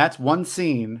 and that's one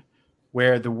scene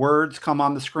where the words come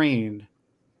on the screen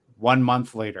 1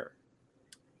 month later,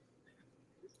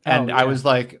 and I was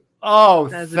like, "Oh,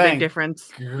 that's a big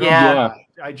difference." God. Yeah,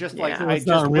 I just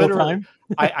literally,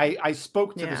 I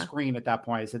spoke to the screen at that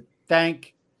point. I said,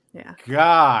 "Thank." Yeah.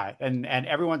 God. And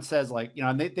everyone says, like,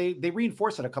 and they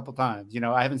reinforce it a couple times.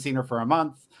 I haven't seen her for a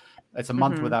month. It's a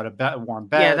month without a warm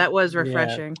bed. Yeah, that was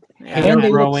refreshing. Yeah. And they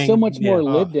look so much more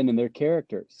lived in their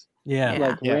characters. Yeah.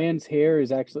 Like Rand's hair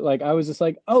is actually, like, I was just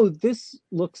like, oh, this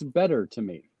looks better to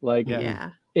me. Like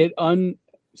it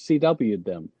un-CW'd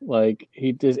them. Like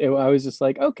I was just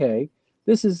like, okay,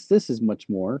 this is much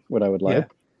more what I would like.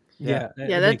 Yeah.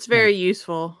 That's very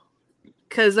useful.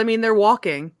 Because they're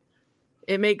walking.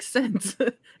 It makes sense.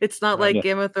 It's not like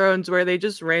Game of Thrones where they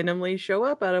just randomly show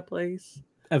up at a place.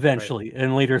 Eventually,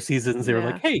 in later seasons, they were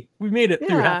like, "Hey, we made it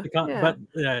through half the but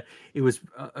it was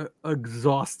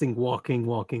exhausting walking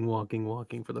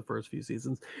for the first few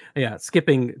seasons." Yeah,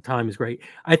 skipping time is great.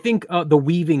 I think the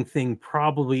weaving thing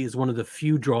probably is one of the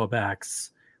few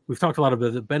drawbacks. We've talked a lot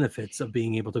about the benefits of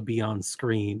being able to be on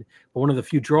screen, but one of the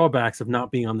few drawbacks of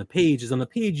not being on the page is on the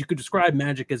page you could describe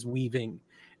magic as weaving,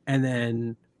 and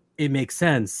then it makes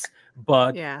sense,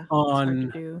 but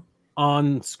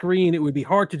on screen it would be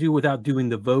hard to do without doing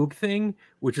the Vogue thing,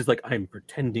 which is like, I'm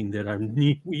pretending that I'm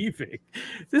weaving.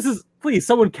 Please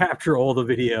someone capture all the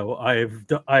video I've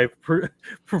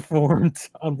performed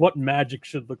on what magic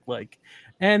should look like,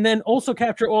 and then also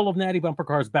capture all of Natty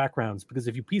Bumpercar's backgrounds, because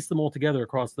if you piece them all together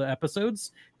across the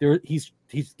episodes, he's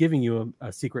giving you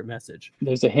a secret message.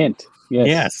 There's a hint.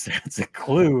 Yes, it's a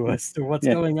clue as to what's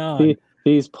going on.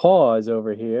 These paws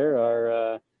over here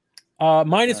are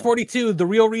minus 42. The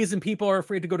real reason people are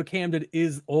afraid to go to Camden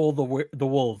is all the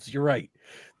wolves. You're right.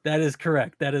 That is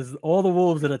correct. That is all the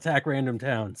wolves that attack random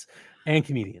towns and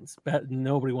comedians. But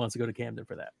nobody wants to go to Camden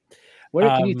for that.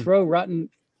 Can you throw rotten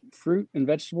fruit and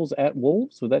vegetables at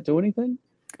wolves? Would that do anything?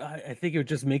 I think it would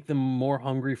just make them more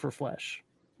hungry for flesh.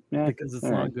 Because it's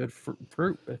not good for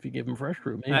fruit if you give them fresh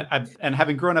fruit. Maybe. And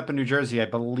having grown up in New Jersey, I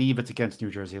believe it's against New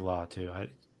Jersey law too.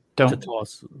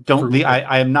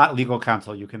 I am not legal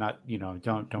counsel. You cannot,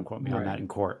 don't quote me on that in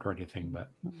court or anything.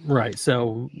 But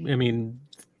so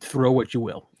throw what you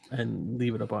will and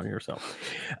leave it up on yourself.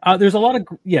 There's a lot of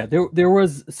there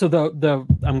was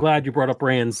I'm glad you brought up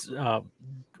Rand's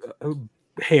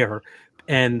hair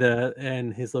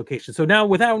and his location. So now,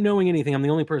 without knowing anything, I'm the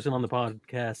only person on the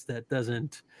podcast that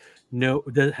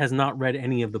has not read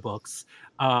any of the books.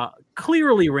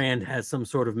 Clearly, Rand has some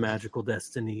sort of magical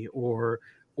destiny or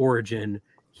origin.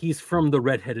 He's from the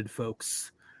redheaded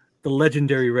folks, the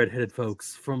legendary redheaded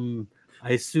folks from,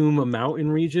 I assume, a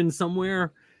mountain region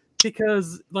somewhere,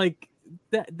 because like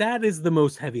that is the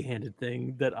most heavy-handed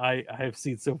thing that I have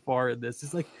seen so far in this.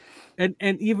 It's like, and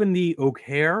even the oak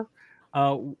hair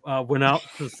went out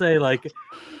to say, like,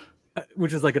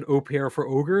 which is like an au pair for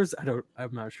ogres. I'm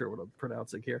not sure what I'm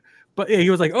pronouncing here, but yeah, he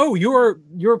was like, "Oh,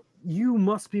 you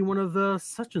must be one of the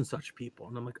such and such people,"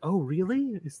 and I'm like, "Oh,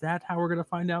 really? Is that how we're gonna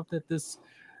find out that this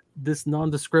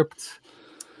nondescript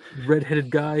redheaded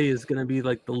guy is gonna be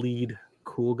like the lead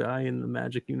cool guy in the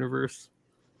Magic universe?"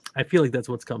 I feel like that's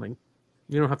what's coming.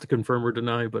 You don't have to confirm or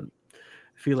deny, but I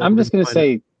feel like I'm just gonna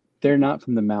say they're not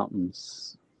from the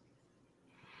mountains.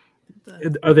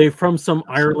 Are they from some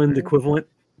Ireland equivalent?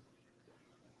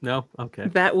 No? Okay.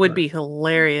 That would be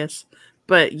hilarious.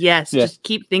 But yes, just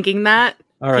keep thinking that.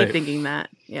 All right. Keep thinking that.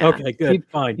 Yeah. Okay, good.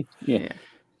 Fine. Yeah.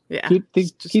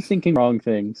 Keep thinking wrong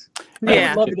things.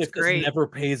 Yeah. I love it if this never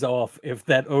pays off. If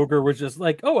that ogre was just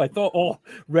like, "Oh, I thought all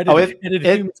redheaded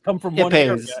humans come from one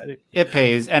area." It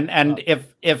pays. And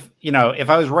if if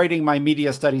I was writing my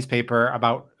media studies paper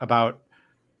about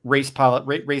race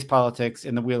politics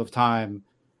in the Wheel of Time,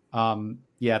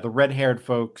 the red-haired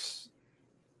folks,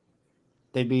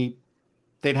 they'd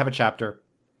have a chapter.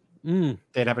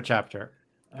 They'd have a chapter.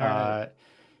 Right.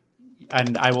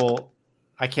 And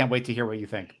I can't wait to hear what you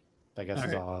think. I guess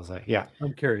is all I'll say. Yeah.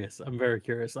 I'm curious. I'm very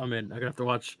curious. I'm in. I'm gonna have to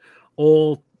watch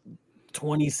all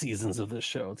 20 seasons of this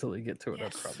show until we get to it.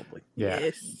 Probably. Yeah.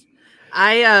 Yes.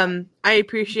 I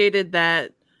appreciated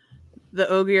that the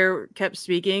ogre kept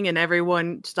speaking and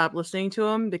everyone stopped listening to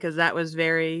him, because that was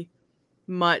very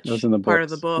much part of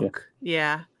the book.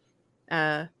 Yeah.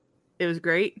 It was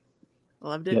great. I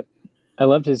loved it. Yep. I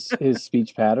loved his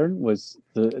speech pattern was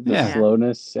the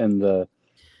slowness and the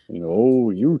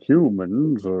you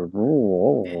humans are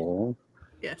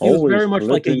Yes. He was very much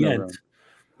like a Yent.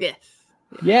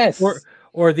 Yes.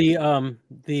 Or the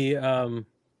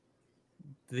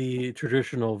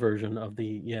traditional version of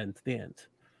the Yent.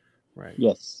 Right.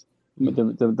 Yes.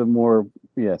 The more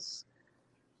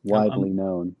widely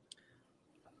known.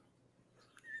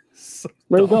 So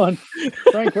where are you going,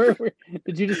 Frank? Where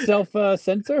did you just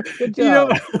self-censor? Good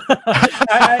job.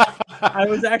 I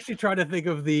was actually trying to think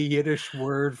of the Yiddish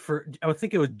word for. I would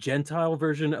think it was Gentile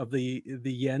version of the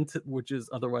Yent, which is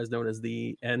otherwise known as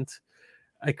the Ent.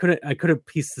 I couldn't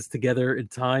piece this together in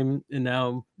time,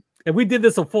 and we did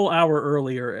this a full hour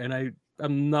earlier, and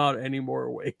I'm not any more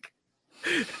awake.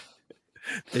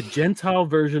 The Gentile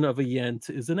version of a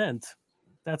Yent is an Ent.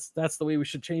 That's the way we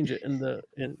should change it.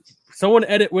 In someone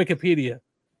edit Wikipedia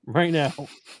right now.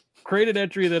 Create an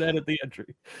entry, then edit the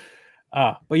entry.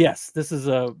 But yes, this is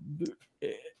a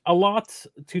lot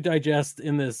to digest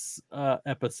in this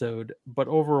episode. But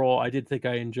overall, I did think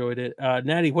I enjoyed it.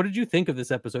 Natty, what did you think of this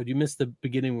episode? You missed the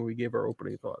beginning when we gave our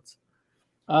opening thoughts.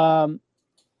 I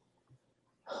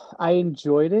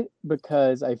enjoyed it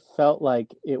because I felt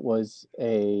like it was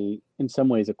in some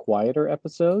ways a quieter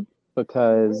episode,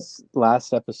 because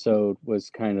last episode was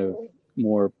kind of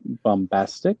more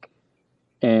bombastic,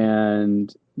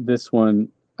 and this one,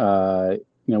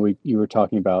 you were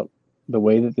talking about the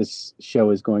way that this show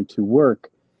is going to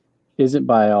work isn't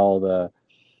by all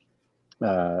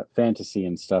the fantasy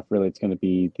and stuff. Really, it's going to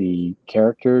be the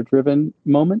character-driven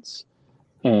moments,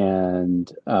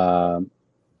 and I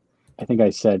think I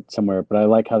said somewhere, but I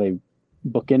like how they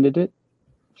bookended it,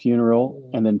 funeral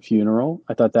and then funeral.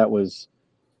 I thought that was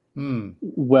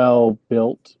well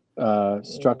built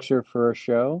structure for a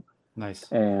show. Nice.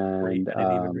 And I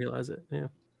didn't even realize it. Yeah.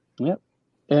 Yep.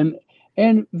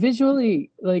 And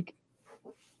visually, like,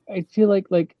 I feel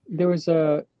like there was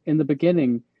in the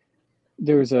beginning,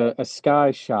 there was a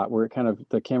sky shot where it kind of,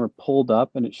 the camera pulled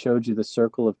up and it showed you the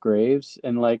circle of graves.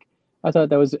 And like, I thought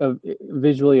that was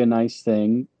visually a nice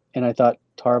thing. And I thought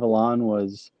Tar Valon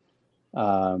was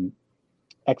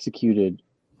executed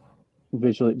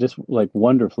visually just like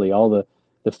wonderfully. All the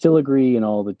filigree and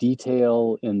all the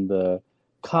detail in the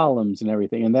columns and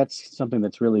everything. And that's something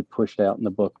that's really pushed out in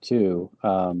the book too.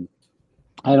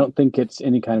 I don't think it's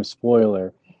any kind of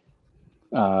spoiler,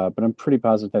 but I'm pretty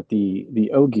positive that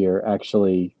the Ogier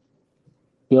actually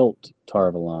built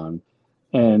Tar Valon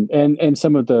and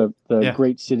some of the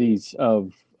great cities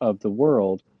of the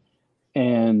world.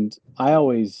 And I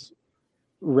always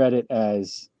read it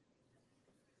as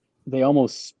they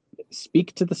almost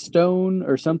speak to the stone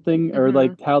or something, or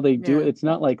like how they do it. It's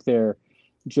not like they're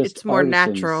just it's more artisans.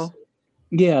 Natural.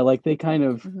 Yeah, like they kind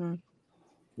of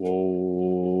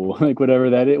whoa, like whatever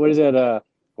that is. What is that?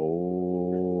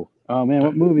 Oh man,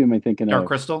 what movie am I thinking Dark of?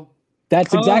 Crystal.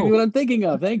 That's exactly what I'm thinking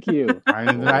of. Thank you.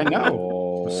 I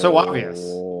know. So obvious.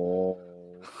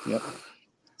 Yep.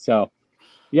 So,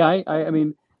 yeah, I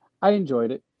mean, I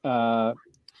enjoyed it, but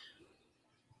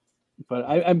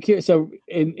I'm curious. So,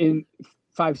 in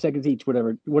 5 seconds each,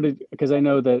 whatever. Because I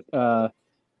know that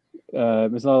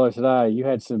Ms. Lawler said you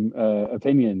had some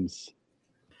opinions.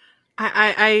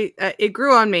 I it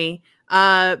grew on me.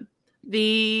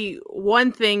 The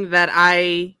one thing that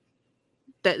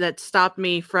that stopped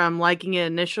me from liking it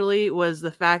initially was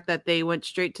the fact that they went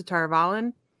straight to Tar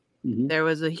Valon. Mhm. There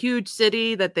was a huge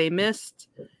city that they missed,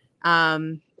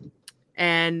 and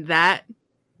that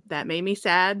made me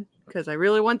sad because I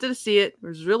really wanted to see it. I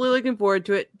was really looking forward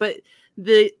to it, but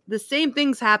the same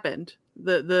things happened.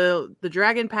 The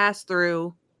dragon passed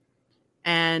through,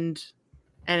 and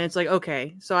it's like,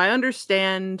 okay, so I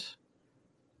understand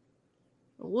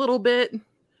a little bit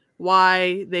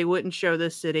why they wouldn't show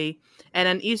this city. And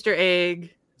an Easter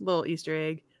egg, little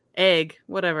Easter egg,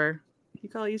 whatever you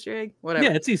call it, Easter egg, whatever.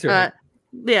 Yeah, it's Easter egg.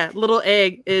 Yeah, little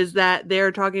egg is that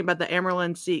they're talking about the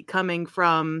Amerlin seat coming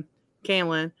from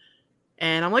Camelin,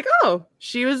 and I'm like, oh,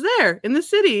 she was there in the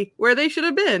city where they should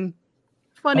have been.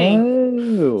 Funny.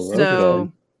 Oh,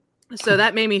 okay. So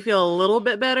that made me feel a little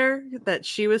bit better that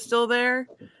she was still there,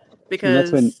 because And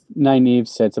that's when Nynaeve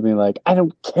said something like, "I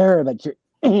don't care about your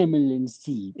Amerlin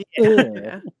seed."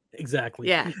 yeah, Exactly.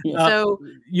 yeah. Yeah. So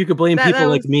You could blame that people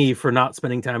like was- me for not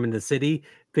spending time in the city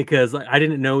because I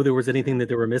didn't know there was anything that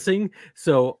they were missing.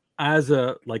 So as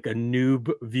a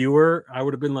noob viewer, I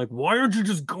would have been like, "Why aren't you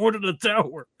just going to the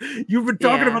tower? You've been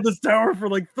talking Yeah. about this tower for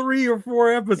like 3 or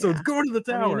 4 episodes. Yeah. Go to the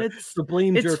I tower." mean, it's So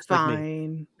blame jerks like me.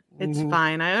 fine. It's Mhm.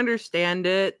 fine. I understand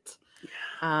it.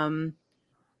 I'm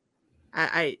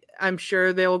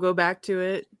sure they will go back to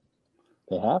it.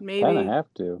 They have Maybe. kind of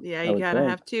have to. Yeah, I you would kind of think.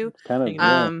 have to. It's kind of They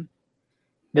yeah.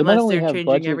 They might Unless only they're have changing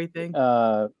budget, everything.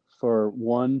 for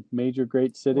one major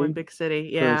great city One big city.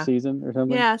 per Yeah. season or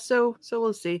something. Yeah, so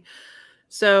we'll see.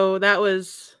 So that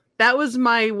was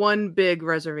my one big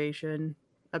reservation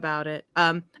about it.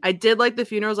 I did like the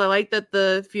funerals. I liked that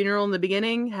the funeral in the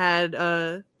beginning had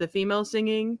the female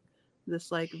singing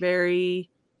this like very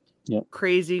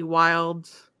crazy, wild,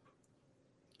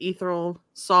 ethereal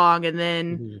song, and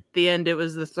then Mhm. the end it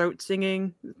was the throat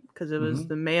singing because it was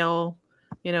the male,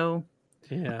 Yeah.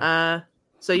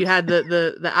 so you had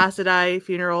the Aes Sedai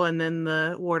funeral and then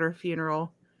the Warder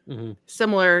funeral. Mhm.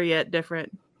 Similar yet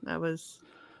different. That was.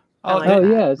 I Oh, like Oh that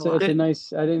yeah, a it's lot. a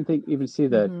nice. I didn't even see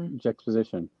that Mhm.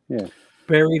 juxtaposition. Yeah.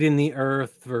 Buried in the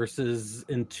earth versus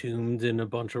entombed in a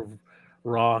bunch of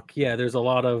rock. Yeah, there's a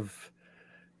lot of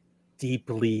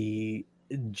deeply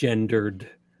gendered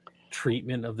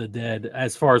treatment of the dead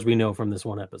as far as we know from this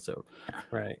one episode.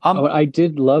 Right. Oh, I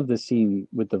did love the scene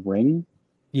with the ring.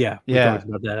 Yeah. We Yeah. talked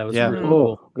about that. That was Yeah. really Oh,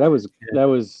 cool. that was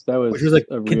Which was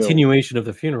a real. continuation of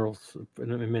the funerals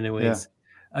in many ways.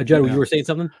 Judd, Yeah. you were saying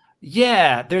something?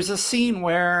 Yeah, there's a scene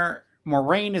where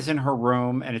Moraine is in her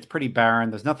room and it's pretty barren.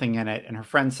 There's nothing in it, and her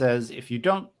friend says, "If you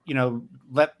don't,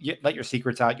 let your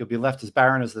secrets out, you'll be left as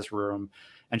barren as this room."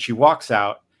 And she walks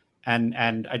out, and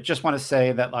I just want to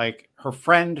say that like her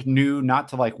friend knew not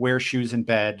to like wear shoes in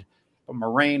bed, but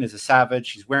Moraine is a savage.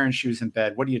 She's wearing shoes in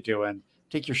bed. What are you doing?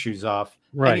 Take your shoes off.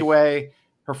 Right. Anyway,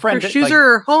 her friend Her shoes are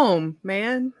her home,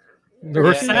 man.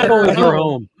 Her saddle is her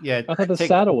home. Yeah, I thought the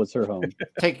saddle was her home.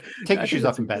 take your shoes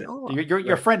off in bed.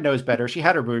 Your friend knows better. She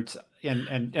had her boots,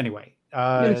 and anyway,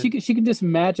 She could just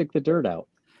magic the dirt out.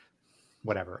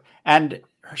 Whatever. And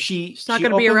she's not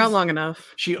going to be around long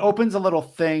enough. She opens a little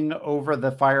thing over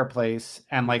the fireplace,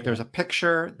 and like there's a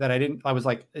picture that I was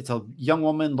like, it's a young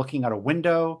woman looking out a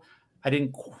window. I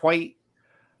didn't quite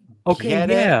get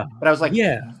it, but I was like,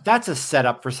 that's a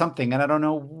setup for something, and I don't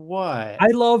know what. I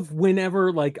love whenever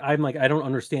I'm like, I don't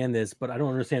understand this, but I don't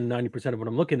understand 90% of what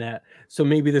I'm looking at. So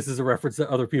maybe this is a reference that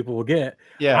other people will get.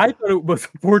 Yeah, I thought it was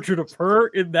a portrait of her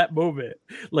in that moment,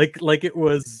 like it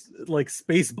was like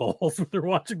Spaceballs when they're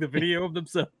watching the video of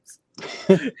themselves.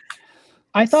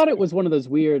 I thought it was one of those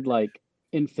weird like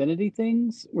infinity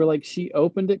things where like she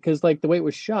opened it because like the way it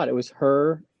was shot, it was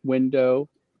her window,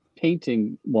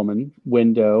 painting woman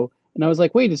window, and I was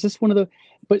like, wait, is this one of the?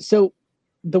 But so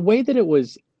the way that it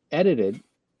was edited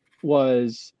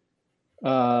was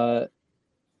Lan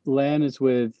is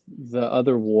with the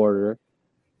other warder,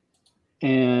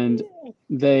 and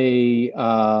they're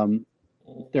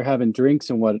having drinks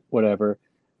and whatever,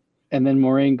 and then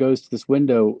Moraine goes to this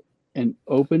window and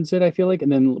opens it, I feel like,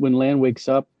 and then when Lan wakes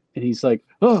up and he's like,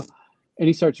 oh, and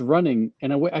he starts running,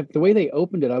 and the way they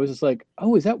opened it, I was just like,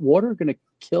 oh, is that water gonna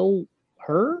kill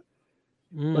her?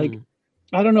 Like,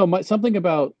 I don't know, something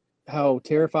about how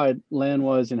terrified Lan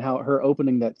was and how her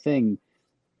opening that thing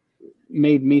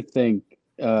made me think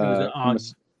it was an odd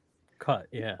cut.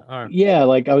 Yeah,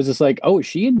 like I was just like, oh, is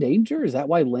she in danger? Is that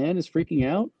why Lan is freaking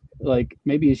out? Like,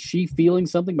 maybe is she feeling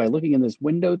something by looking in this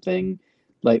window thing,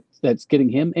 like that's getting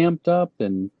him amped up?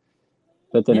 And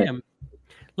but then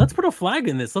let's put a flag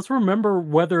in this. Let's remember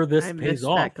whether this I pays missed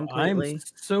off. that completely.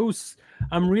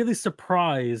 I'm really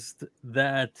surprised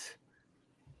that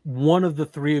one of the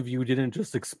three of you didn't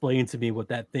just explain to me what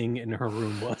that thing in her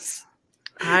room was.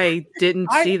 I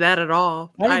didn't see that at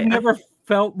all. I've never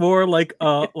felt more like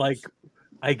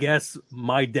I guess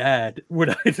my dad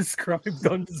when I describe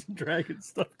Dungeons and Dragons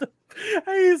stuff.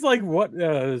 He's like, "What?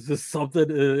 Is this something?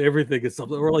 Everything is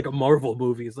something." Or like a Marvel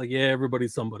movie. It's like, "Yeah,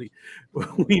 everybody's somebody."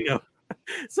 We know.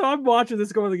 So I'm watching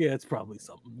this going, "Yeah, it's probably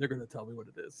something. They're going to tell me what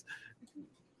it is."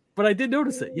 But I did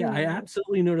notice it. Yeah, I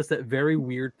absolutely noticed that very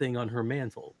weird thing on her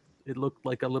mantle. It looked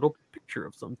like a little picture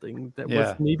of something that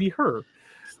was maybe her.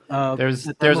 There's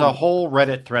a whole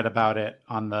Reddit thread about it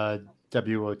on the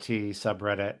WOT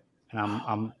subreddit.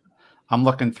 And I'm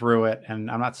looking through it,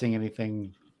 and I'm not seeing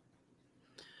anything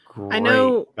great. I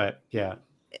know, but yeah.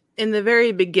 In the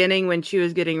very beginning, when she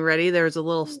was getting ready, there was a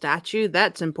little statue.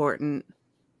 That's important.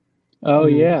 Oh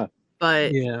yeah,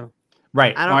 but yeah,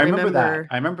 right. I remember that.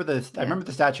 I remember this. I remember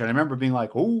the statue. And I remember being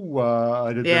like, "Oh,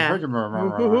 I did and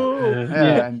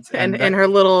her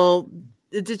little.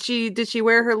 Did she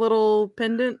wear her little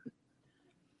pendant?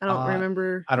 I don't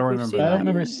remember. I don't remember. I don't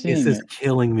remember seeing this is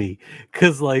killing me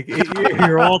because like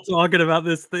you're all talking about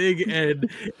this thing,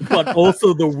 but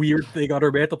also the weird thing on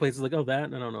her mantelpiece is like, oh, that I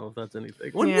don't know if that's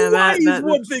anything. Why is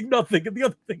one thing nothing and the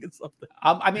other thing is something?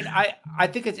 I mean, I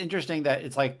think it's interesting that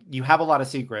it's like you have a lot of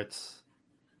secrets.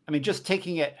 I mean, just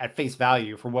taking it at face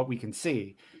value for what we can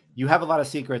see, you have a lot of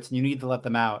secrets and you need to let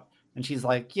them out. And she's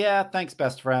like, yeah, thanks,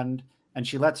 best friend. And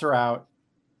she lets her out,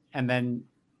 and then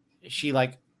she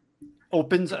like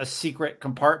opens a secret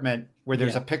compartment where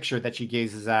there's a picture that she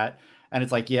gazes at, and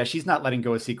it's like, yeah, she's not letting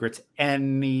go of secrets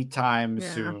anytime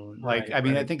soon. Like, I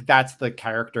mean, I think that's the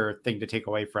character thing to take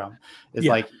away from is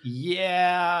like,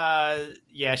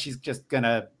 she's just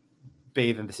gonna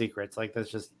bathe in the secrets. Like that's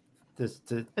just this,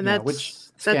 and that's which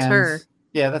scans, that's her.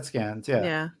 Yeah, that scans.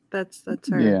 Yeah, that's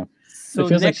her. Yeah, so it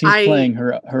feels like she's playing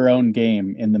her own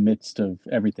game in the midst of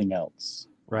everything else.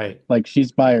 Right. Like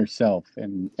she's by herself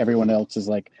and everyone else is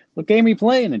like, what game are you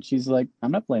playing? And she's like,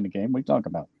 I'm not playing a game. What are you talking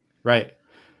about? Right.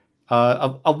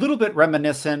 A little bit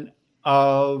reminiscent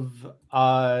of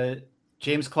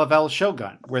James Clavell's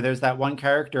Shogun, where there's that one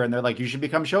character and they're like, you should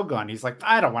become Shogun. He's like,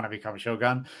 I don't want to become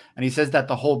Shogun. And he says that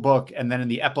the whole book. And then in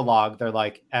the epilogue, they're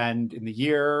like, and in the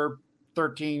year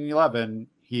 1311,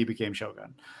 he became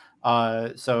Shogun.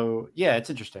 So yeah, it's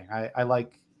interesting. I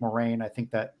like Moiraine. I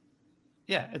think that,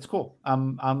 yeah, it's cool.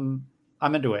 I'm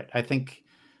into it. I think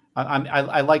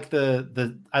I like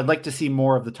I'd like to see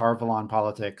more of the Tar Valon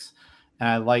politics, and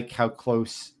I like how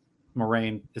close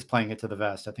Moiraine is playing it to the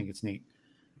vest. I think it's neat.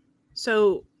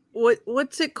 So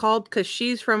what's it called? Because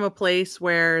she's from a place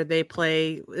where they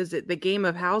play. Is it the Game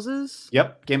of Houses?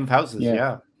 Yep, Game of Houses.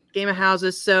 Yeah. Game of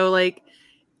Houses. So like,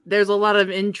 there's a lot of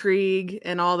intrigue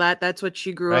and all that. That's what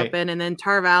she grew up in, and then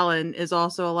Tar Valon is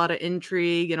also a lot of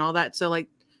intrigue and all that. So like,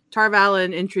 Tar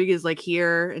Valon intrigue is like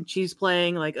here, and she's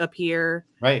playing like up here.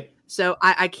 Right. So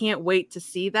I can't wait to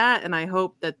see that, and I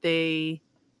hope that they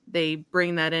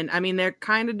bring that in. I mean, they're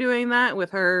kind of doing that with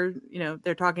her. You know,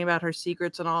 they're talking about her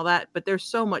secrets and all that, but there's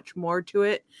so much more to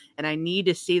it, and I need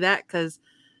to see that because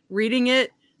reading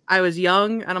it, I was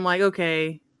young, and I'm like,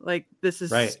 okay, like this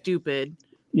is stupid.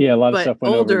 Yeah, a lot of stuff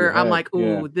went older, over your head. I'm like,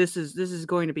 ooh, this is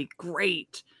going to be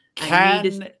great. I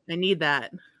need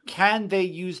that. Can they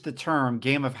use the term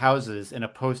Game of Houses in a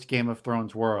post Game of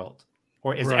Thrones world?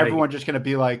 Or is everyone just going to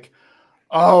be like,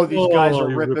 oh, these guys are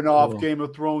ripping off Game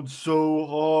of Thrones so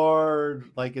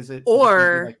hard? Like, is it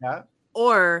like that?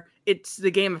 Or it's the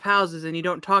Game of Houses and you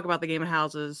don't talk about the Game of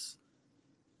Houses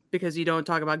because you don't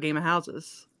talk about Game of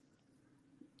Houses.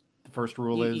 The first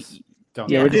rule is don't.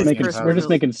 Yeah, we're just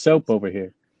making soap over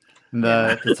here. And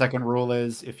the second rule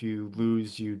is if you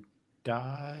lose, you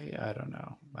die. I don't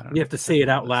know. You have to say it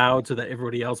out loud so that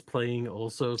everybody else playing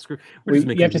also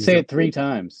you have to say it 3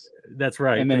 times. That's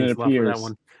right. And then it appears. For that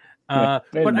one.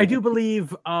 But I do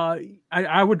believe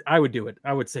I would do it.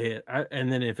 I would say it.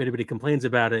 And then if anybody complains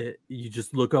about it, you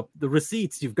just look up the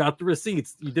receipts. You've got the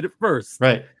receipts. You did it first.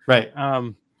 Right.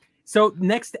 So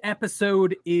next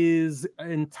episode is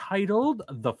entitled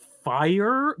 "The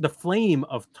Flame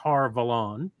of Tar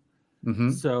Valon."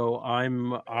 Mm-hmm. So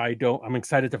I'm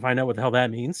excited to find out what the hell that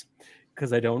means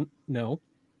because I don't know.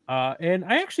 And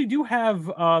I actually do have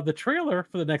the trailer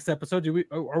for the next episode.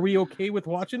 Are we okay with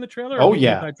watching the trailer? Oh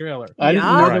yeah, trailer. I didn't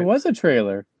know there was a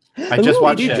trailer. I just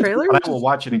watched it. But I will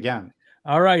watch it again.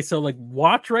 All right, so like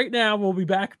watch right now. We'll be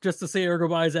back just to say our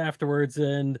goodbyes afterwards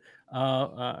and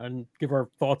give our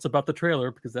thoughts about the trailer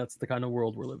because that's the kind of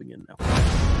world we're living in now.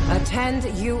 Attend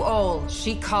you all.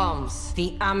 She comes,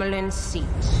 the Amelin seat.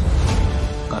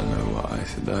 I know what I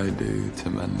said I do to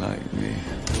men like me.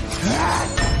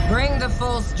 Bring the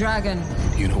false dragon.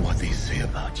 You know what they say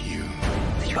about you?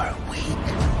 That you are weak.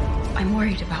 I'm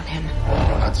worried about him.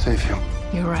 I'd save you.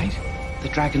 You're right. The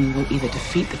dragon will either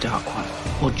defeat the Dark One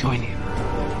or join him.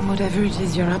 Whatever it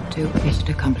is you're up to, you should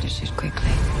accomplish it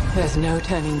quickly. There's no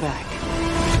turning back.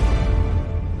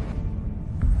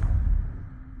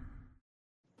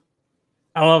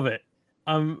 I love it.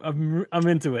 I'm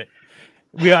into it.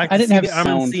 I didn't have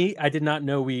sound. I did not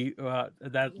know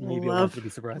that maybe I wanted to be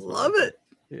surprised. Love it.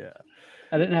 Yeah.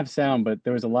 I didn't have sound, but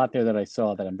there was a lot there that I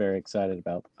saw that I'm very excited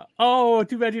about. Oh,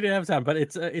 too bad you didn't have sound, but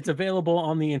it's available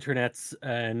on the internets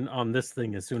and on this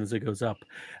thing as soon as it goes up.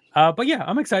 But yeah,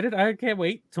 I'm excited. I can't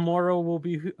wait. Tomorrow will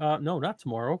be no, not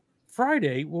tomorrow.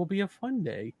 Friday will be a fun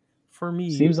day for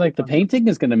me. Seems like the painting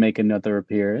is going to make another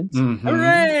appearance. Mhm.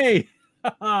 Hooray!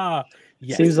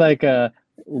 Yes. Seems like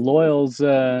Loyal's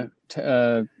what's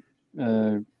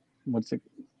it?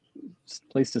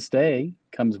 Place to Stay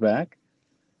comes back.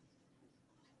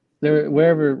 There,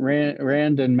 wherever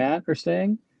Rand and Matt are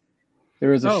staying,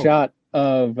 there was a shot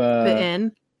of The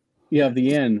inn. Yeah, of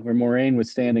the inn where Moraine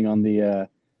was standing on the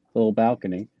little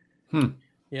balcony.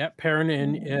 Yeah, Perrin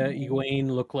and Egwene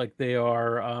look like they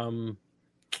are.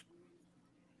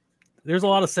 There's a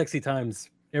lot of sexy times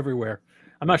everywhere.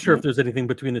 I'm not sure if there's anything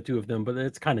between the two of them, but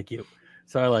it's kind of cute.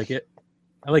 So I like it.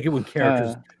 I like it when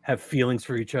characters have feelings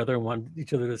for each other and want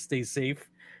each other to stay safe.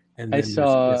 And I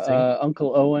saw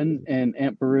Uncle Owen and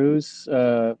Aunt Beru's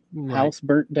house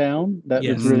burnt down. That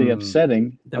was really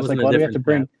upsetting. I was like, why do we have to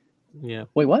bring? Yeah.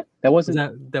 Wait, what? That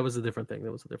wasn't. That was a different thing. Oh,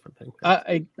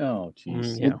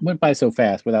 jeez. It went by so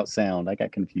fast without sound. I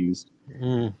got confused.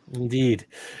 Indeed.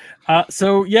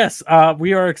 So yes,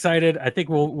 we are excited. I think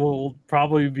we'll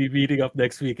probably be meeting up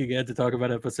next week again to talk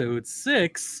about episode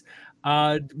 6.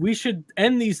 We should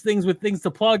end these things with things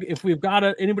to plug. If we've got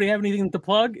anybody have anything to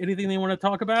plug, anything they want to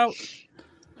talk about?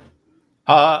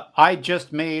 I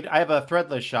have a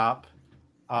Threadless shop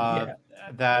and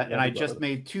I just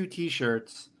made 2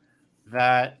 t-shirts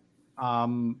that are,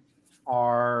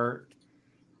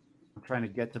 I'm trying to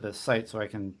get to the site so I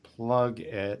can plug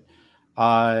it.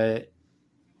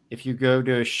 If you go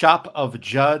to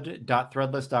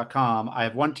shopofjudd.threadless.com, I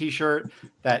have one t-shirt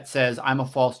that says I'm a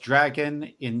false dragon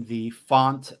in the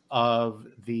font of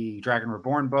the Dragon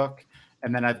Reborn book.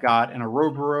 And then I've got an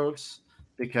Ouroboros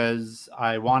because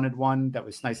I wanted one that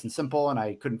was nice and simple and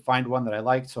I couldn't find one that I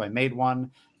liked. So I made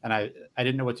one and I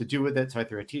didn't know what to do with it. So I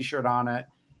threw a t-shirt on it.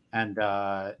 And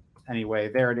anyway,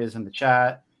 there it is in the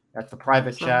chat. That's the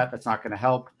private chat. That's not going to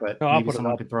help, but maybe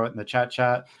someone could throw it in the chat.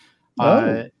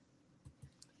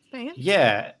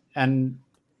 Yeah, and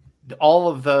all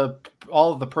of the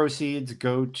proceeds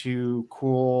go to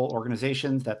cool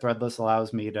organizations that Threadless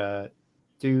allows me to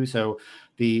do. So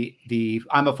the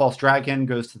I'm a False Dragon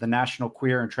goes to the National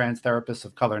Queer and Trans Therapists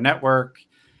of Color Network,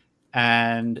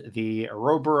 and the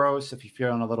Ouroboros, if you're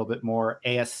feeling a little bit more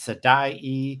Aes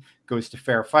Sedai, goes to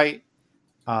Fair Fight.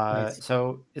 Nice.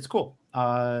 So it's cool.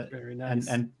 Very nice.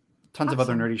 And tons of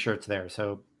other nerdy shirts there.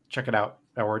 So check it out.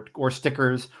 Or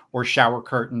stickers or shower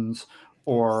curtains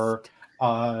or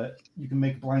you can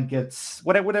make blankets,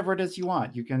 whatever it is you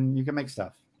want. You can make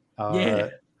stuff. I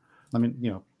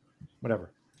mean,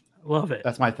 whatever. Love it.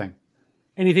 That's my thing.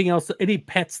 Anything else? Any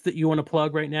pets that you want to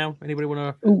plug right now? Anybody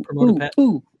want to promote a pet? I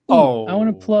want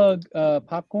to plug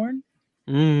Popcorn.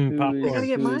 Popcorn. I gotta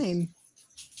get mine.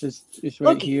 It's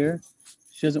right here.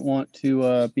 She doesn't want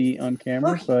to be on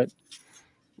camera, but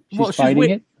she's fighting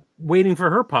it. Waiting for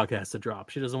her podcast to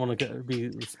drop. She doesn't want to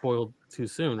be spoiled too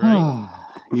soon, right?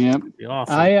 Yep.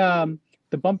 Awesome.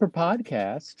 The Bumper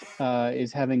Podcast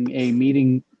is having a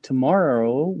meeting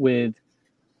tomorrow with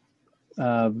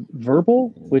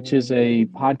Verbal, which is a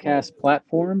podcast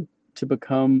platform to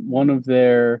become one of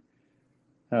their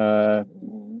influencers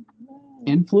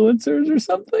or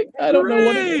something. I don't know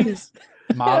what it is.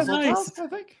 Nice. I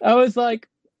think. I was like,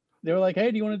 they were like, hey,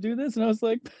 do you want to do this? And I was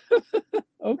like,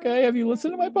 okay, have you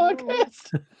listened to my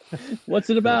podcast?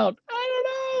 What's it about? I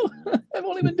don't know. I've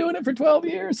only been doing it for 12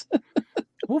 years.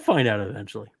 We'll find out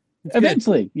eventually.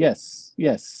 Eventually, yes.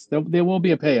 There will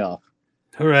be a payoff.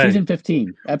 Hooray. Season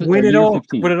 15. When it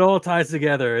all ties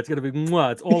together, it's going to be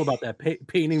it's all about that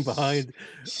painting behind.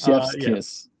 Chef's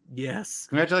kiss. Yes.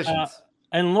 Congratulations.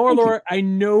 And Laura, I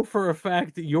know for a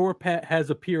fact that your pet has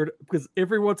appeared because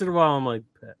every once in a while I'm like,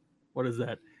 pet, what is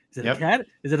that? Is it a cat?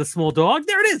 Is it a small dog?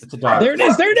 There it is. It's a dog. There it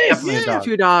is. Yeah.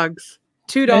 2 dogs.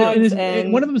 2 dogs.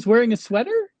 And one of them is wearing a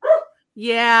sweater?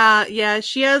 Yeah.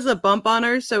 She has a bump on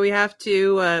her, so we have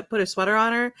to put a sweater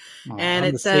on her. And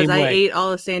it says, I ate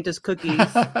all of Santa's cookies.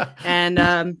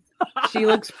 And She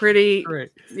looks pretty.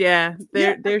 Great. Yeah,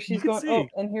 there Yeah, she's you can going. see. Oh,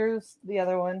 and here's the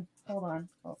other one. Hold on.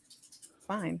 Oh,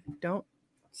 fine. Don't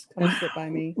come sit by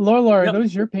me. Laura, Yep. are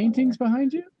those your paintings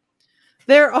behind you?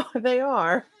 They are.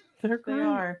 They're They great.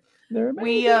 are. They're amazing.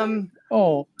 We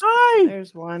Oh,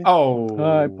 There's one. Oh,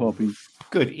 hi, puppy.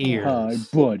 good ears. Hi,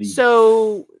 buddy.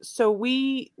 So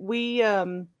we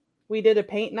did a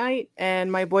paint night,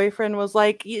 and my boyfriend was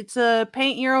like, "It's a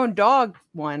paint your own dog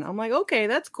one." I'm like, "Okay,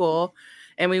 that's cool."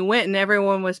 And we went, and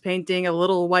everyone was painting a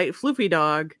little white floofy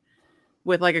dog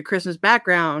with like a Christmas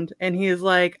background. And he's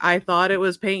like, "I thought it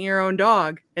was paint your own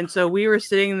dog." And so we were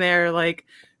sitting there like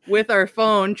with our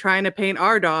phone trying to paint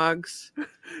our dogs,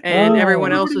 and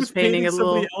everyone else was painting a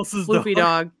little floofy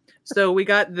dog. So we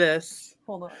got this.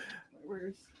 Hold on.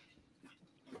 Where's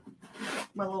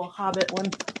my little Hobbit one?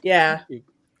 Yeah.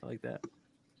 I like that.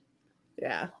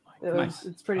 Yeah. Nice.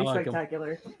 It's pretty I like 'em.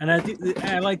 spectacular. And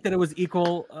I like that it was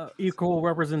equal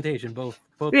representation. Both.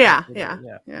 Yeah.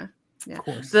 Of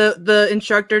course. The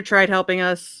instructor tried helping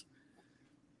us.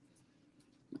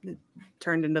 It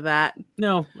turned into that.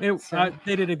 No, So-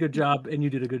 they did a good job, and you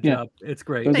did a good Yeah. job. It's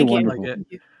great. Those are Thank you. I wonderful. like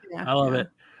it. Yeah, I love it.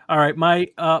 All right,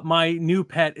 my new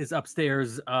pet is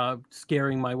upstairs,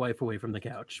 scaring my wife away from the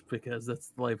couch because that's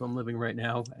the life I'm living right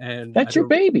now. And That's your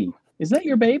baby. Is that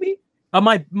your baby?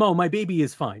 my baby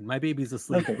is fine. My baby's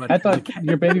asleep. Okay. But I thought the cat-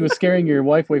 your baby was scaring your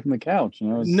wife away from the couch.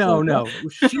 And I was no, like, no,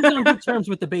 she's on good terms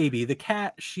with the baby. The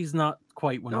cat, she's not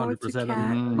quite 100%. Oh, it's a cat.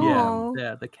 Mm.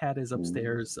 Yeah, the cat is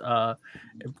upstairs,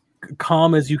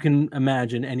 calm as you can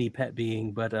imagine any pet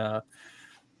being, but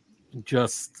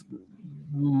just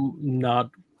not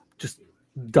just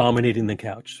dominating the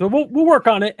couch. So we'll work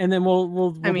on it, and then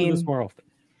we'll do this more often.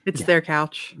 It's Yeah. their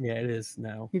couch. Yeah, it is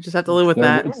now. You just have to live with It's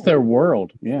that. It's their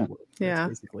world. Yeah. Yeah.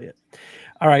 That's basically it.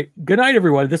 All right. Good night,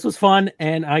 everyone. This was fun,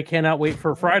 and I cannot wait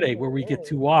for Friday where we get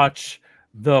to watch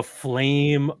The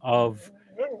Flame of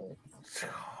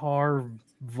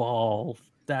Tarval.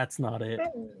 That's not it.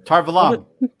 Tarvalon.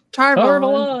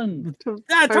 Tarvalon.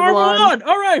 Yeah, Tarvalon. Tarvalon.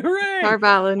 All right, hooray!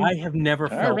 Tarvalon. I have never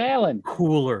felt Tarvalon.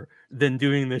 cooler than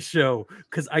doing this show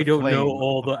because I don't know Flame.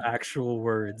 all the actual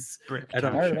words. And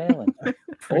I'm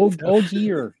Tarvalon. Old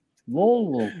year.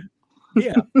 Whoa.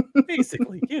 yeah,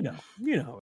 basically, you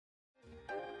know.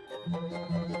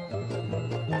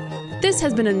 This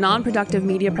has been a non-productive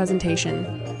media presentation.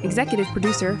 Executive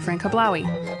producer Frank Hablawi.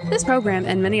 This program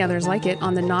and many others like it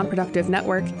on the Non-Productive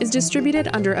Network is distributed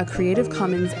under a Creative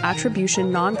Commons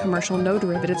Attribution Non-Commercial No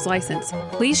Derivatives license.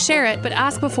 Please share it, but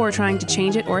ask before trying to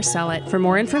change it or sell it. For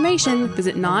more information,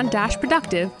 visit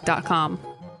non-productive.com.